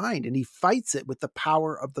around his mind, and he fights it with the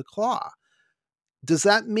power of the claw. Does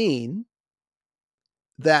that mean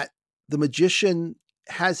that the magician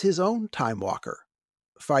has his own Time Walker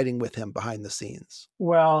fighting with him behind the scenes?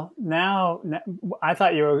 Well, now I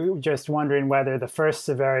thought you were just wondering whether the first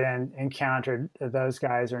Severian encountered those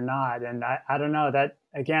guys or not. And I don't know, that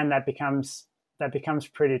again, that becomes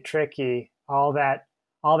pretty tricky. All that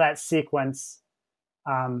sequence,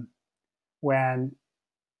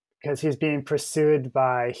 because he's being pursued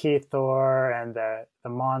by Hathor and the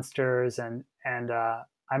monsters, and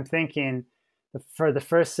I'm thinking for the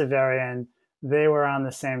first Severian, they were on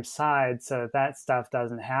the same side, so that stuff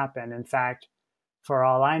doesn't happen. In fact, for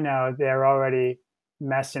all I know, they're already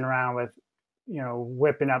messing around with,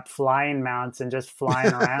 whipping up flying mounts and just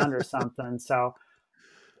flying around or something. So,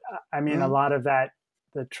 I mean, a lot of that,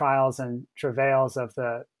 the trials and travails of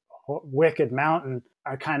the Wicked Mountain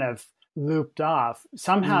are kind of looped off.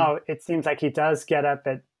 Somehow it seems like he does get up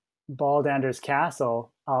at Baldander's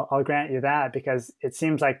castle. I'll grant you that, because it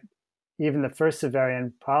seems like even the first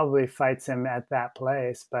Severian probably fights him at that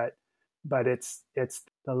place, but it's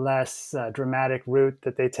the less dramatic route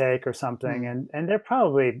that they take or something. And they're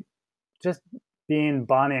probably just being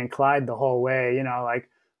Bonnie and Clyde the whole way, like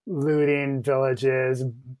looting villages,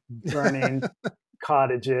 burning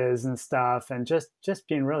cottages and stuff, and just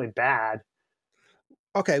being really bad.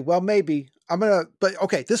 Okay, well, maybe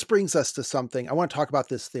this brings us to something. I want to talk about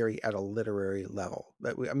this theory at a literary level.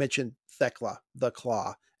 I mentioned Thekla, the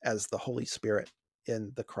Claw, as the Holy Spirit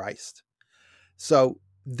in the Christ. So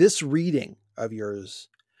this reading of yours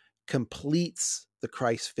completes the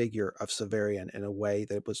Christ figure of Severian in a way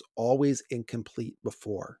that was always incomplete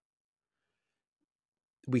before.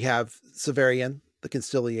 We have Severian, the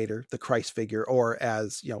conciliator, the Christ figure, or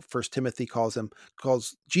as First Timothy calls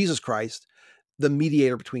Jesus Christ, the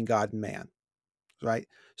mediator between God and man, right?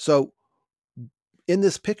 So in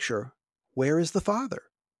this picture, where is the Father?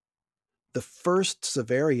 The first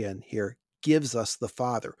Severian here gives us the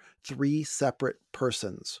Father, three separate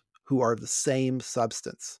persons who are the same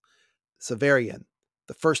substance. Severian,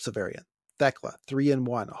 the first Severian, Thekla, 3 in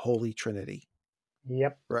 1, a holy trinity.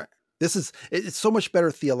 Yep. Right. It's so much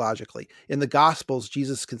better theologically. In the Gospels,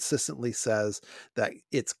 Jesus consistently says that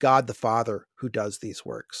it's God the Father who does these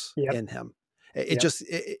works in him.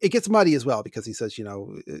 It gets muddy as well, because he says,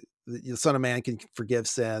 the Son of Man can forgive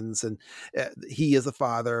sins, and he is the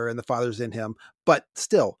Father, and the Father's in him. But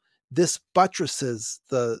still, this buttresses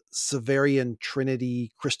the Severian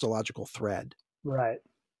Trinity Christological thread. Right.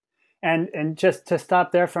 And just to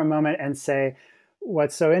stop there for a moment and say,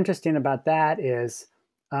 what's so interesting about that is,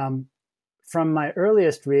 from my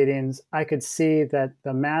earliest readings, I could see that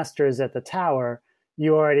the masters at the tower,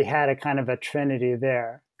 you already had a kind of a trinity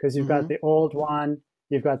there, because you've got the old one,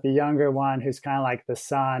 you've got the younger one who's kind of like the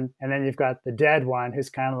Son, and then you've got the dead one who's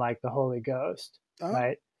kind of like the Holy Ghost,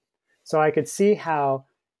 right? So I could see how.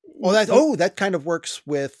 That kind of works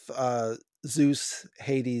with Zeus,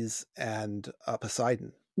 Hades, and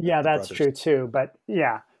Poseidon. Yeah, that's true too. But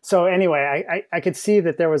yeah. So anyway, I could see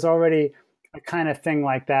that there was already a kind of thing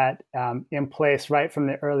like that in place right from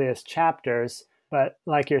the earliest chapters. But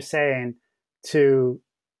like you're saying, to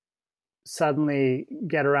suddenly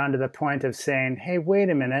get around to the point of saying, hey, wait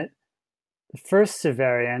a minute, the first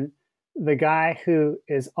Severian, the guy who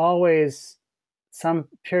is always some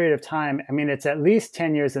period of time, I mean, it's at least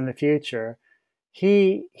 10 years in the future,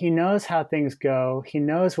 he knows how things go, he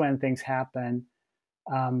knows when things happen.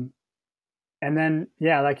 And then,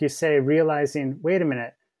 like you say, realizing, wait a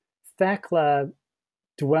minute, Thecla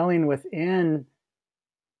dwelling within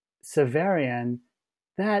Severian,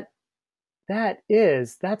 that's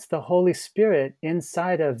the Holy Spirit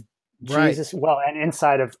inside of Jesus, well, and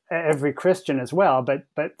inside of every Christian as well. But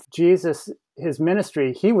Jesus, his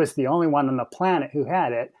ministry, he was the only one on the planet who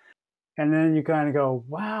had it. And then you kind of go,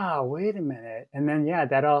 wow, wait a minute. And then,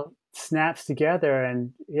 that all snaps together,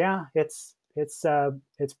 and it's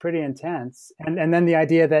pretty intense. And then the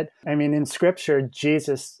idea that, I mean, in Scripture,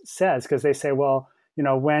 Jesus says, because they say, well,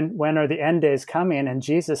 when are the end days coming? And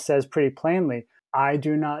Jesus says pretty plainly, I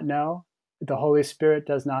do not know. The Holy Spirit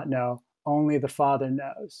does not know. Only the Father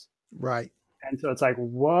knows. Right. And so it's like,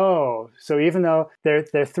 whoa. So even though they're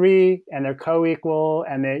three and they're co-equal,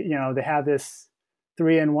 and they have this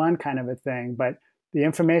 3-in-1 kind of a thing, but the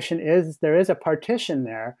information there is a partition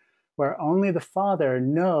there where only the Father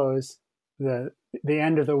knows the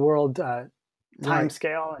end of the world time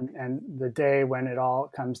scale and the day when it all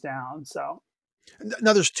comes down. So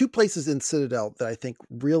now there's two places in Citadel that I think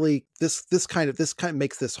really this kind of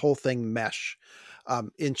makes this whole thing mesh.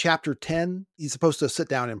 In chapter 10, he's supposed to sit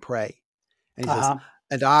down and pray, and he says,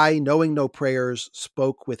 "And I, knowing no prayers,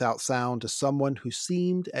 spoke without sound to someone who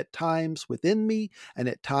seemed at times within me, and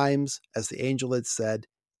at times, as the angel had said,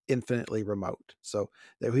 infinitely remote." So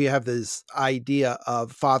that we have this idea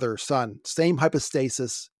of Father, Son, same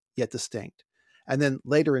hypostasis, yet distinct. And then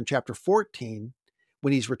later in chapter 14,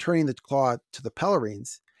 when he's returning the claw to the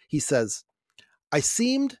Pelorines, he says, "I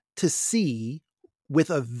seemed to see with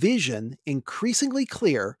a vision increasingly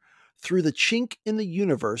clear through the chink in the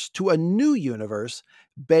universe to a new universe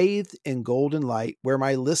bathed in golden light, where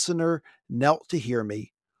my listener knelt to hear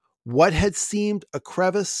me. What had seemed a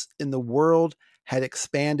crevice in the world had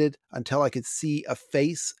expanded until I could see a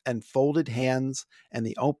face and folded hands, and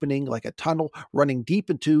the opening like a tunnel running deep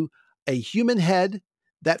into a human head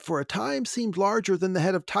that for a time seemed larger than the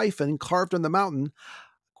head of Typhon carved on the mountain.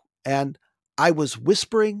 And I was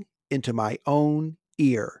whispering into my own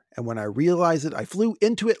ear. And when I realized it, I flew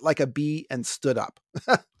into it like a bee and stood up."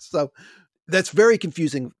 So that's very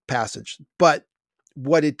confusing passage. But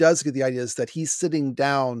what it does get the idea is that he's sitting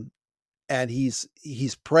down and he's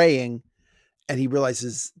praying, and he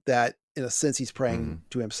realizes that in a sense he's praying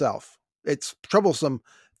to himself. It's troublesome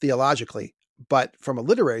theologically, but from a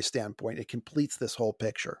literary standpoint, it completes this whole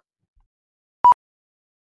picture.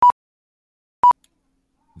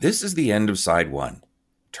 This is the end of side 1.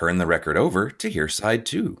 Turn the record over to hear side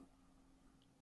 2.